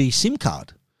 4G SIM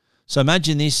card. So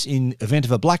imagine this in event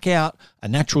of a blackout, a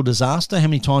natural disaster. How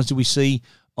many times do we see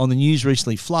on the news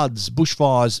recently? Floods,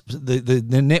 bushfires,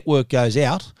 the network goes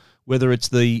out, whether it's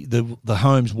the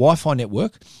home's Wi-Fi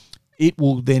network. It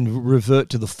will then revert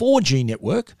to the 4G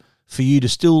network for you to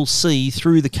still see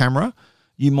through the camera.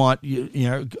 You might,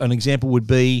 an example would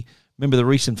be, remember the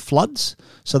recent floods?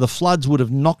 So the floods would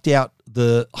have knocked out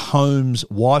the home's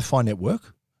Wi-Fi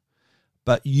network,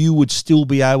 but you would still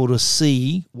be able to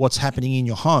see what's happening in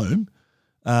your home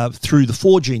through the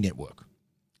 4G network.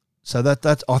 So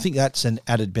that's I think that's an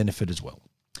added benefit as well.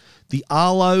 The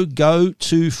Arlo Go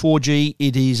 2 4G,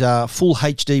 it is full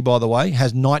HD, by the way,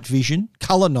 has night vision,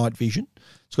 color night vision.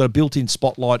 It's got a built-in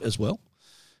spotlight as well.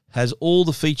 Has all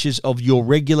the features of your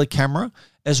regular camera,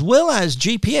 as well as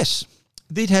GPS.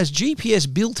 It has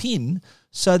GPS built in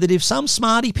so that if some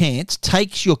smarty pants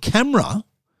takes your camera,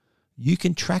 you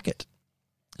can track it.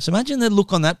 So imagine the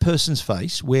look on that person's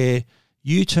face where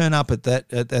you turn up at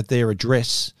their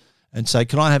address and say,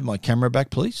 "Can I have my camera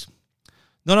back, please?"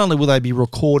 Not only will they be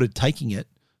recorded taking it,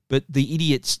 but the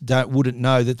idiots wouldn't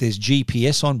know that there's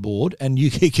GPS on board and you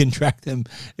can track them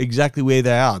exactly where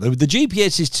they are. The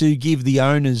GPS is to give the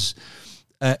owners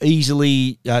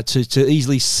easily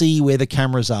see where the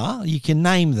cameras are. You can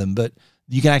name them, but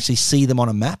you can actually see them on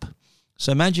a map.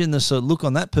 So imagine the sort of look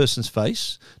on that person's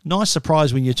face. Nice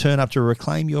surprise when you turn up to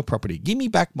reclaim your property. Give me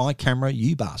back my camera,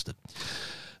 you bastard.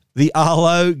 The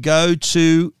Arlo Go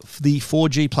to the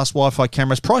 4G plus Wi-Fi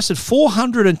cameras, priced at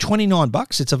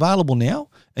 $429. It's available now,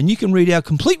 and you can read our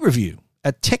complete review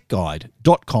at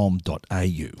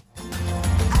techguide.com.au.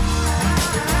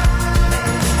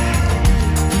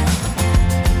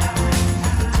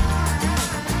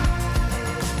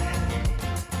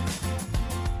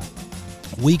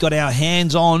 We got our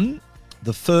hands on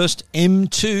the first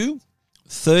M2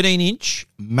 13-inch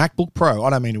MacBook Pro.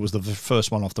 I don't mean it was the first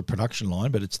one off the production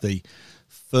line, but it's the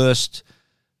first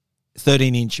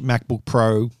 13-inch MacBook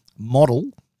Pro model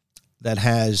that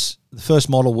has... The first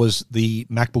model was the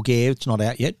MacBook Air. It's not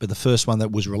out yet, but the first one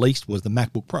that was released was the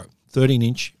MacBook Pro.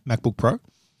 13-inch MacBook Pro.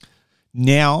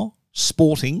 Now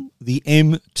sporting the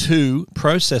M2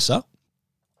 processor.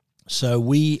 So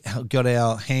we got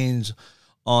our hands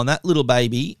on that little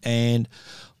baby, and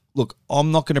look,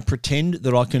 I'm not going to pretend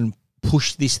that I can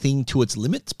push this thing to its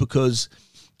limits, because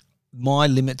my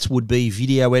limits would be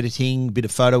video editing, a bit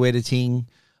of photo editing.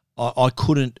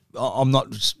 I'm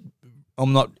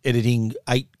not editing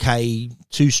 8K,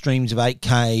 2 streams of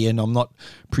 8K, and I'm not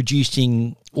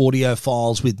producing audio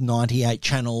files with 98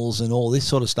 channels and all this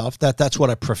sort of stuff. That's what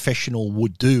a professional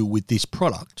would do with this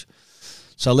product.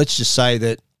 So let's just say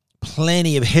that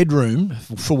plenty of headroom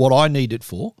for what I need it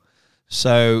for.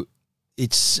 So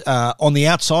it's on the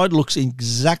outside looks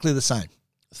exactly the same.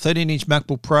 13-inch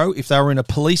MacBook Pro. If they were in a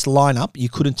police lineup, you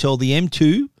couldn't tell the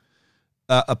M2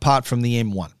 apart from the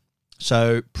M1.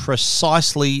 So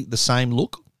precisely the same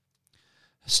look.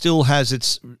 Still has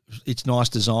its nice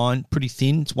design, pretty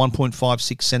thin. It's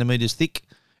 1.56 centimeters thick,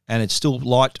 and it's still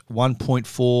light,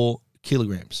 1.4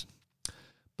 kilograms.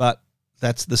 But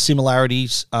that's the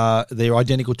similarities. They're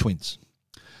identical twins.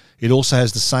 It also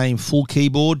has the same full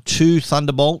keyboard, 2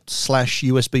 Thunderbolt /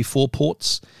 USB 4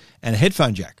 ports, and a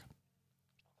headphone jack.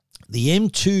 The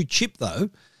M2 chip, though,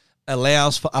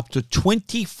 allows for up to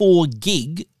 24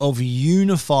 gig of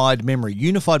unified memory.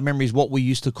 Unified memory is what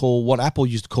Apple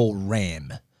used to call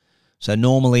RAM. So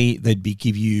normally they'd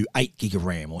give you 8 gig of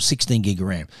RAM or 16 gig of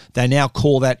RAM. They now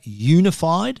call that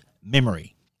unified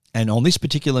memory. And on this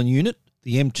particular unit,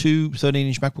 the M2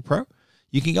 13-inch MacBook Pro,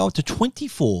 you can go up to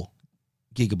 24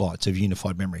 gigabytes of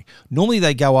unified memory. Normally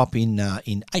they go up in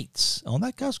 8s. Oh,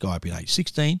 that does go up in 8.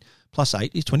 16 plus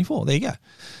 8 is 24. There you go.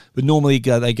 But normally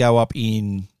they go up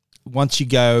in, once you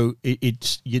go,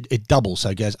 it doubles. So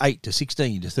it goes 8 to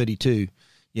 16 to 32.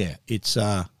 Yeah, it's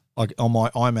on my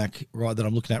iMac that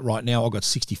I'm looking at right now, I've got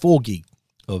 64 gig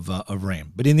of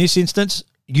RAM. But in this instance,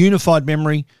 unified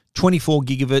memory, 24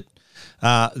 gig of it.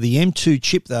 The M2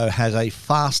 chip, though, has a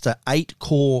faster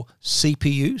 8-core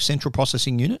CPU, central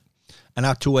processing unit, and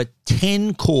up to a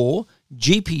 10-core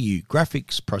GPU,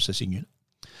 graphics processing unit,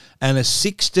 and a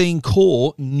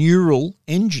 16-core neural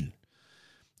engine.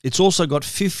 It's also got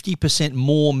 50%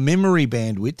 more memory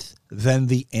bandwidth than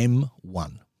the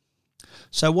M1.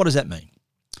 So what does that mean?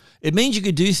 It means you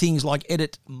could do things like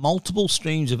edit multiple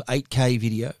streams of 8K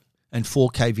video and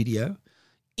 4K video,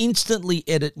 instantly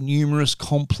edit numerous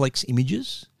complex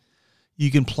images.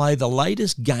 You can play the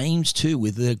latest games too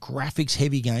with the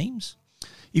graphics-heavy games.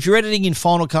 If you're editing in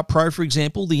Final Cut Pro, for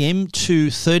example, the M2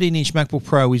 13-inch MacBook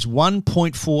Pro is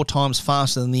 1.4 times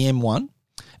faster than the M1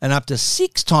 and up to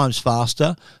 6 times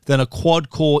faster than a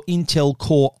quad-core Intel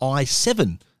Core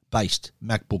i7-based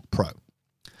MacBook Pro.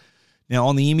 Now,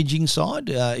 on the imaging side,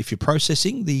 if you're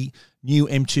processing, the new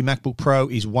M2 MacBook Pro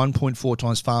is 1.4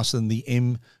 times faster than the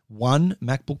M1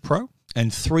 MacBook Pro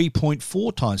and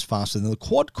 3.4 times faster than the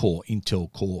quad-core Intel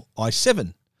Core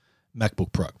i7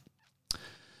 MacBook Pro.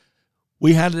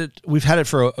 We've had it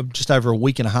for just over a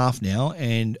week and a half now,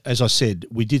 and as I said,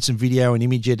 we did some video and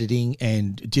image editing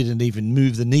and didn't even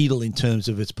move the needle in terms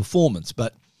of its performance.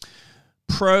 But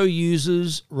Pro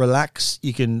users, relax.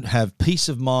 You can have peace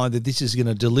of mind that this is going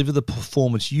to deliver the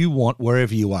performance you want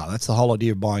wherever you are. That's the whole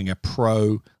idea of buying a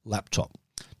Pro laptop.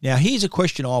 Now, here's a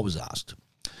question I was asked.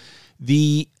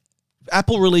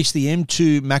 Apple released the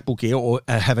M2 MacBook Air, or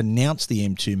have announced the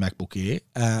M2 MacBook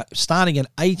Air, starting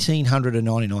at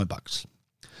 $1,899.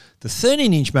 The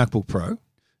 13-inch MacBook Pro,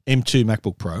 M2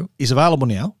 MacBook Pro, is available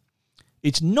now.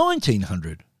 It's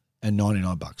 $1,999,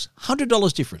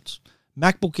 $100 difference.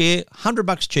 MacBook Air,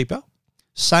 $100 cheaper,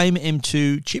 same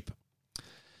M2 chip.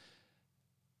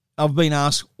 I've been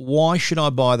asked, why should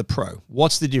I buy the Pro?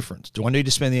 What's the difference? Do I need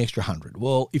to spend the extra $100?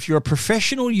 Well, if you're a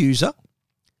professional user,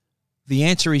 the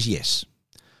answer is yes.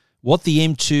 What the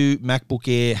M2 MacBook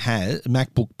Air has,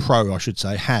 MacBook Pro, I should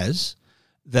say, has,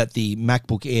 that the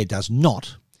MacBook Air does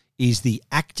not, is the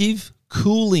active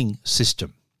cooling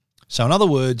system. So in other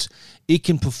words, it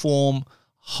can perform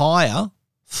higher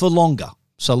for longer.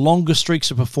 So longer streaks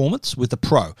of performance with the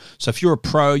Pro. So if you're a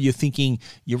Pro, you're thinking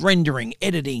you're rendering,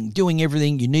 editing, doing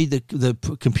everything, you need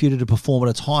the computer to perform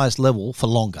at its highest level for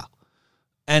longer.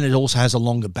 And it also has a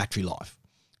longer battery life.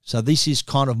 So this is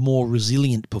kind of more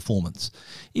resilient performance.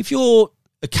 If you're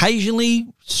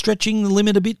occasionally stretching the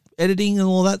limit a bit, editing and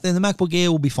all that, then the MacBook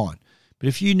Air will be fine. But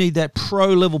if you need that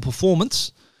Pro-level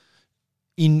performance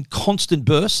in constant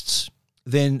bursts,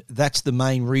 then that's the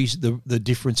main reason, the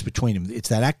difference between them. It's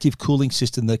that active cooling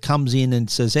system that comes in and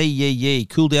says, hey, yeah,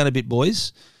 cool down a bit,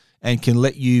 boys, and can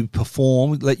let you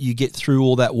perform, let you get through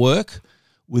all that work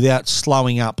without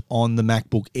slowing up on the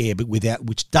MacBook Air, but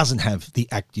which doesn't have the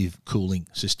active cooling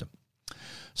system.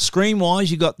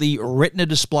 Screen-wise, you got the Retina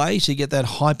display, so you get that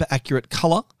hyper-accurate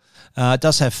color. It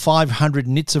does have 500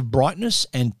 nits of brightness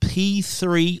and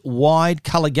P3 wide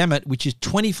color gamut, which is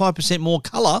 25% more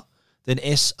color than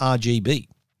sRGB.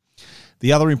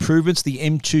 The other improvements the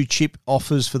M2 chip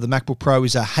offers for the MacBook Pro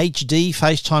is a HD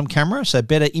FaceTime camera, so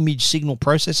better image signal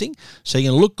processing, so you're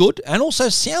going to look good and also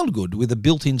sound good with a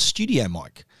built-in studio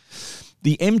mic.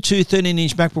 The M2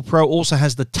 13-inch MacBook Pro also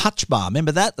has the touch bar.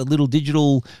 Remember that? The little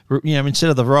digital,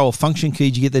 instead of the row of function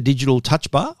keys, you get the digital touch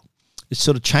bar. It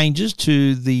sort of changes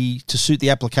to suit the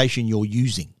application you're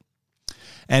using.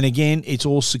 And again, it's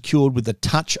all secured with the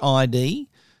Touch ID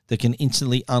that can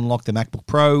instantly unlock the MacBook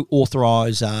Pro,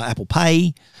 authorize Apple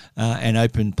Pay, and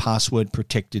open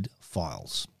password-protected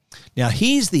files. Now,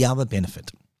 here's the other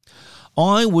benefit.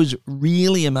 I was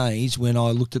really amazed when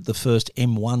I looked at the first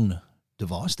M1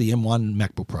 device, the M1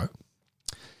 MacBook Pro,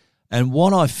 and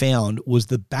what I found was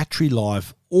the battery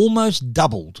life almost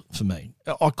doubled for me.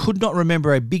 I could not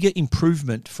remember a bigger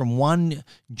improvement from one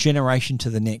generation to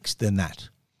the next than that.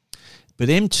 But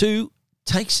M2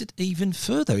 takes it even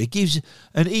further. It gives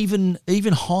an even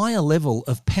higher level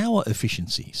of power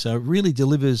efficiency. So it really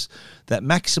delivers that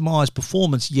maximized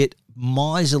performance yet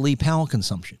miserly power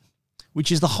consumption,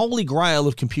 which is the holy grail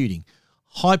of computing.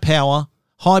 High power,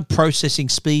 high processing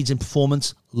speeds and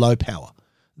performance, low power.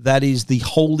 That is the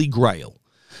holy grail.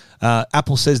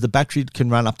 Apple says the battery can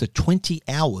run up to 20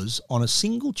 hours on a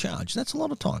single charge. That's a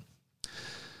lot of time.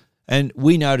 And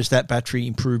we noticed that battery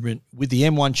improvement with the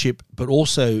M1 chip, but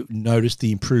also noticed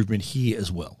the improvement here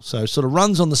as well. So it sort of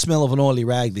runs on the smell of an oily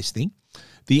rag, this thing.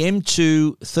 The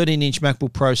M2 13-inch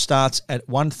MacBook Pro starts at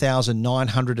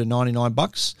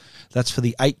 $1,999. That's for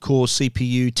the 8-core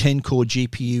CPU, 10-core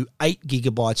GPU, 8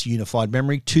 gigabytes unified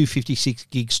memory, 256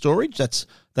 gig storage. That's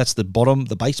the bottom,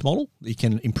 the base model. You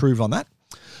can improve on that.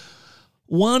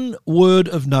 One word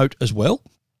of note as well.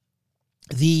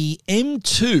 The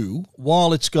M2,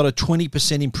 while it's got a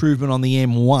 20% improvement on the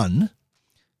M1,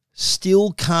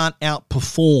 still can't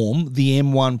outperform the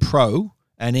M1 Pro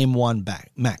and M1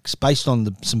 Max based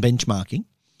on some benchmarking.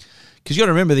 Because you got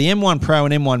to remember, the M1 Pro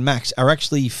and M1 Max are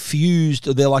actually fused.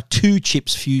 They're like two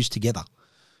chips fused together.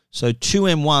 So two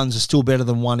M1s are still better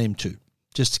than one M2.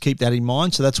 Just to keep that in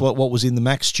mind. So that's what was in the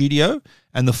Mac Studio.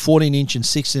 And the 14-inch and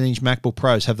 16-inch MacBook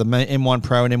Pros have the M1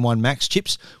 Pro and M1 Max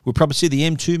chips. We'll probably see the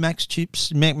M2 Max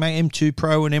chips, M2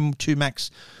 Pro and M2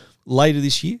 Max later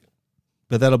this year.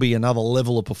 But that'll be another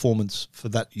level of performance for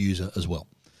that user as well.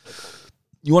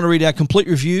 You want to read our complete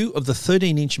review of the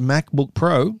 13-inch MacBook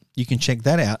Pro? You can check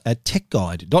that out at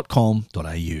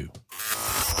techguide.com.au.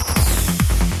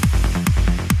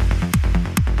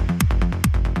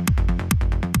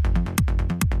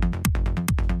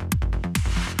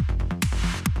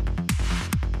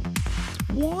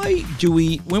 Why do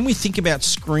when we think about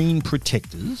screen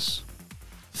protectors,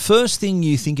 first thing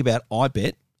you think about, I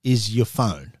bet, is your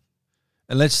phone.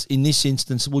 And in this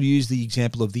instance, we'll use the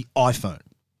example of the iPhone.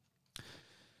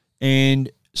 And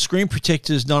screen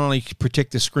protectors not only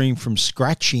protect the screen from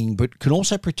scratching, but can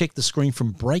also protect the screen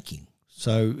from breaking.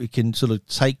 So it can sort of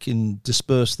take and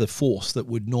disperse the force that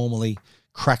would normally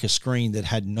crack a screen that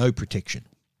had no protection.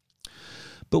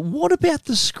 But what about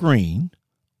the screen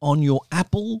on your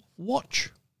Apple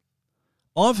Watch?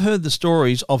 I've heard the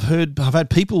stories. I've had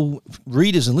people,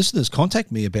 readers and listeners,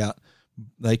 contact me about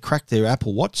they cracked their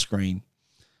Apple Watch screen,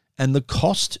 and the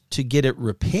cost to get it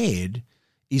repaired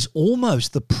is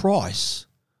almost the price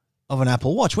of an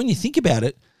Apple Watch. When you think about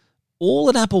it, all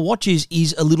an Apple Watch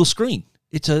is a little screen.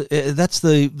 That's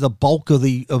the bulk of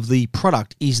the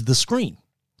product is the screen.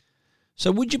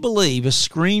 So would you believe a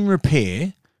screen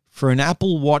repair for an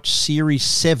Apple Watch Series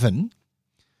 7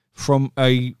 from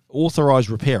a authorized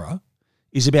repairer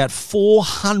is about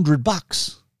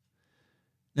 $400?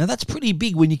 Now that's pretty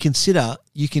big when you consider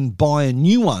you can buy a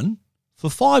new one for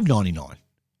 $599.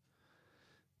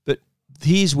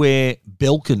 Here's where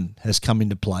Belkin has come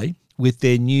into play with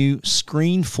their new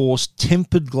ScreenForce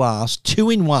tempered glass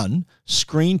 2-in-1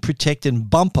 screen protectant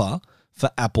bumper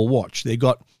for Apple Watch. They've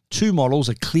got two models,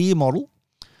 a clear model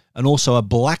and also a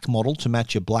black model to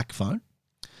match your black phone.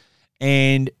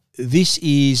 And this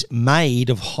is made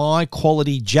of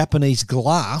high-quality Japanese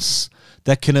glass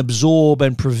that can absorb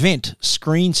and prevent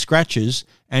screen scratches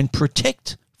and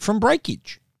protect from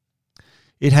breakage.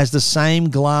 It has the same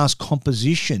glass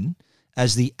composition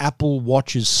as the Apple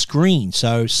Watch's screen.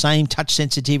 So same touch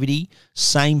sensitivity,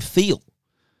 same feel.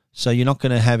 So you're not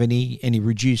going to have any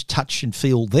reduced touch and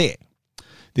feel there.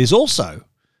 There's also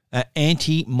an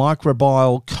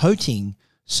antimicrobial coating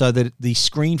so that the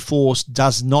ScreenForce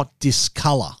does not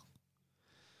discolor.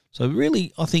 So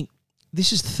really, I think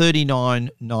this is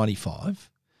 $39.95.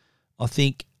 I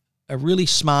think a really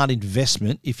smart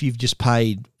investment if you've just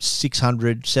paid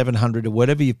 $600, $700 or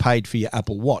whatever you paid for your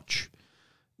Apple Watch,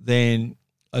 then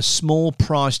a small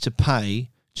price to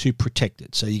pay to protect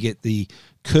it. So you get the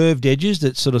curved edges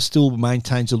that sort of still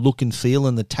maintains the look and feel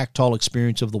and the tactile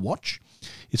experience of the watch.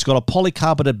 It's got a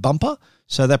polycarbonate bumper,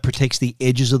 so that protects the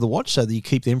edges of the watch so that you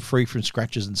keep them free from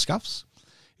scratches and scuffs.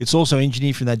 It's also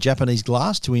engineered from that Japanese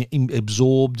glass to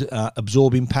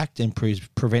absorb impact and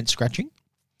prevent scratching.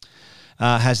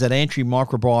 Has that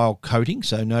antimicrobial coating,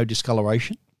 so no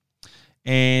discoloration.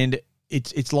 And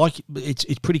it's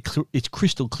pretty it's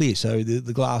crystal clear, so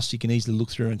the glass you can easily look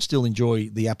through and still enjoy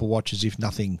the Apple Watch as if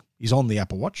nothing is on the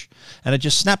Apple Watch, and it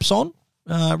just snaps on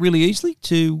really easily.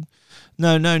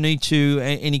 No need to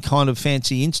any kind of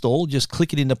fancy install. Just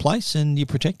click it into place and you're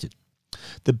protected.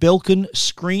 The Belkin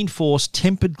ScreenForce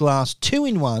tempered glass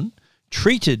 2-in-1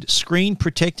 treated screen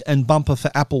protect and bumper for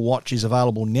Apple Watch is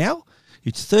available now.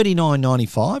 It's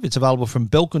 $39.95. It's available from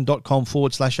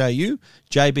belkin.com/au,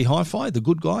 JB Hi-Fi, The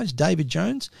Good Guys, David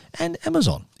Jones, and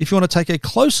Amazon. If you want to take a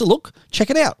closer look,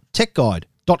 check it out,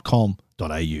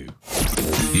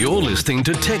 techguide.com.au. You're listening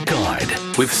to Tech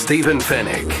Guide with Stephen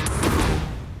Fennick.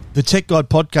 The Tech Guide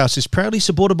podcast is proudly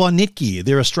supported by Netgear.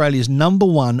 They're Australia's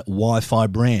 #1 Wi-Fi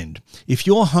brand. If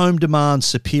your home demands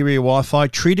superior Wi-Fi,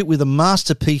 treat it with a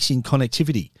masterpiece in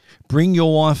connectivity. Bring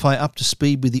your Wi-Fi up to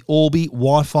speed with the Orbi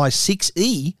Wi-Fi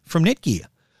 6E from Netgear.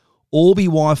 Orbi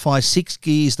Wi-Fi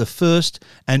 6E is the first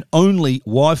and only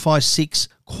Wi-Fi 6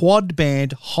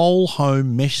 quad-band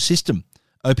whole-home mesh system,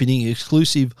 opening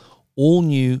exclusive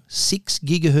all-new 6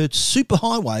 GHz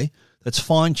superhighway that's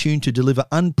fine-tuned to deliver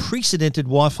unprecedented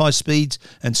Wi-Fi speeds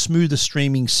and smoother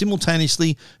streaming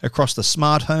simultaneously across the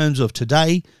smart homes of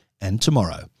today and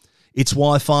tomorrow. It's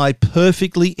Wi-Fi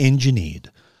perfectly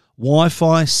engineered.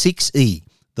 Wi-Fi 6E,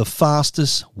 the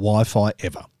fastest Wi-Fi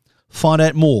ever. Find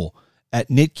out more at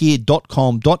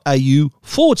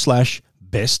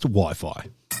netgear.com.au/best Wi-Fi.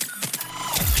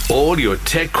 All your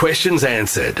tech questions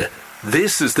answered.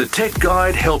 This is the Tech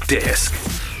Guide Help Desk.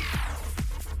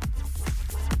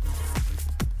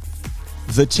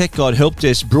 The Tech Guide Help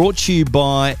Desk brought to you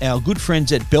by our good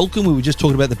friends at Belkin. We were just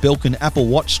talking about the Belkin Apple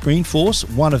Watch Screen Force,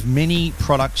 one of many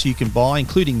products you can buy,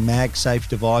 including MagSafe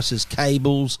devices,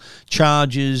 cables,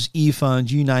 chargers,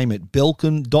 earphones, you name it.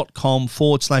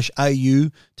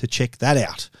 Belkin.com/au to check that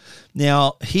out.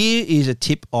 Now, here is a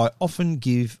tip I often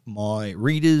give my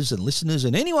readers and listeners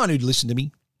and anyone who'd listen to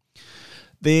me.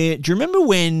 Do you remember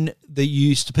when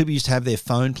people used to have their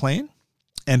phone plan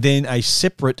and then a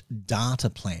separate data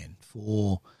plan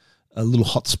for a little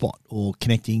hotspot or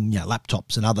connecting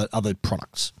laptops and other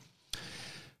products?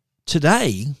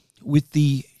 Today, with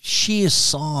the sheer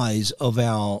size of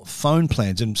our phone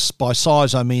plans, and by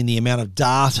size I mean the amount of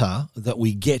data that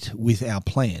we get with our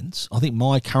plans, I think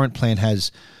my current plan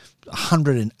has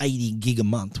 180 gig a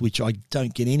month, which I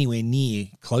don't get anywhere near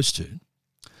close to,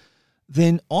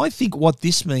 then I think what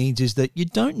this means is that you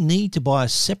don't need to buy a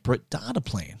separate data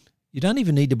plan. You don't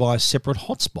even need to buy a separate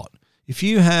hotspot. If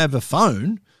you have a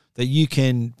phone that you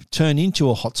can turn into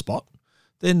a hotspot,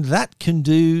 then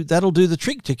that'll do the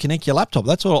trick to connect your laptop.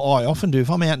 That's what I often do. If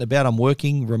I'm out and about, I'm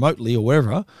working remotely or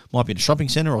wherever, might be in a shopping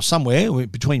centre or somewhere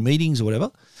between meetings or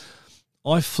whatever,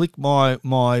 I flick I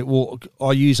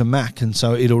use a Mac, and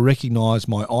so it'll recognise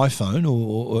my iPhone,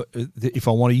 or if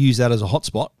I want to use that as a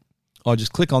hotspot, I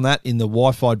just click on that in the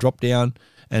Wi-Fi drop-down,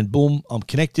 and boom, I'm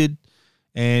connected.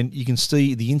 And you can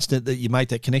see the instant that you make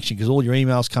that connection, because all your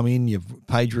emails come in, your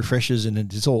page refreshes, and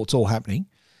it's all happening.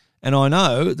 And I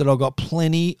know that I've got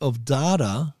plenty of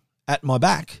data at my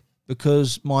back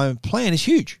because my plan is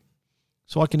huge.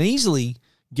 So I can easily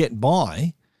get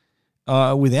by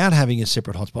without having a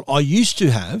separate hotspot. I used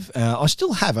to have, I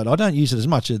still have it, I don't use it as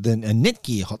much, than a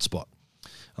Netgear hotspot.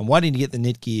 I'm waiting to get the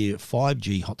Netgear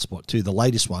 5G hotspot too, the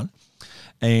latest one.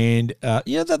 And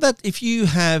that if you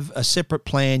have a separate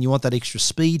plan, you want that extra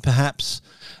speed perhaps,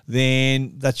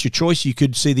 then that's your choice. You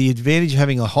could see the advantage of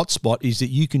having a hotspot is that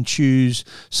you can choose,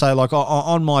 say like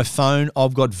on my phone,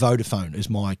 I've got Vodafone as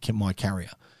my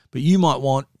carrier, but you might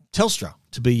want Telstra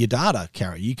to be your data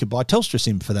carrier. You could buy Telstra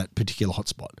SIM for that particular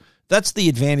hotspot. That's the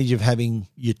advantage of having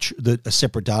a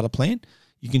separate data plan.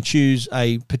 You can choose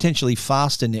a potentially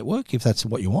faster network if that's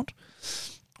what you want,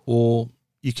 or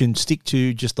you can stick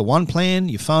to just the one plan,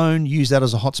 your phone, use that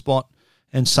as a hotspot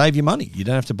and save your money. You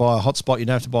don't have to buy a hotspot. You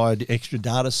don't have to buy an extra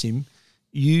data SIM.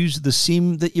 Use the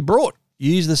SIM that you brought.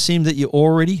 Use the SIM that you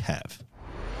already have.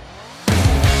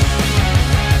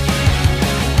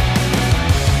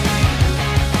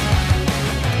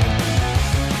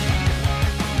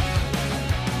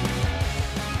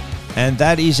 And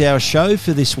that is our show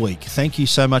for this week. Thank you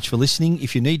so much for listening.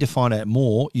 If you need to find out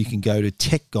more, you can go to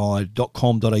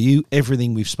techguide.com.au.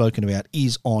 Everything we've spoken about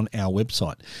is on our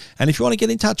website. And if you want to get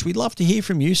in touch, we'd love to hear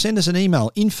from you. Send us an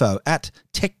email,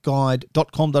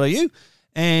 info@techguide.com.au.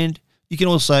 And you can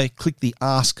also click the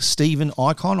Ask Stephen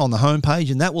icon on the homepage,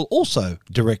 and that will also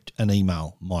direct an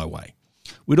email my way.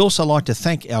 We'd also like to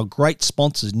thank our great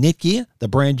sponsors, Netgear, the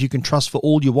brand you can trust for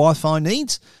all your Wi-Fi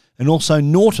needs, and also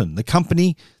Norton, the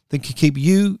company that can keep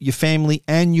you, your family,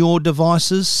 and your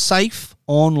devices safe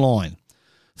online.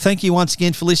 Thank you once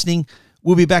again for listening.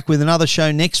 We'll be back with another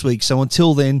show next week. So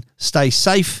until then, stay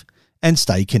safe and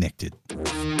stay connected.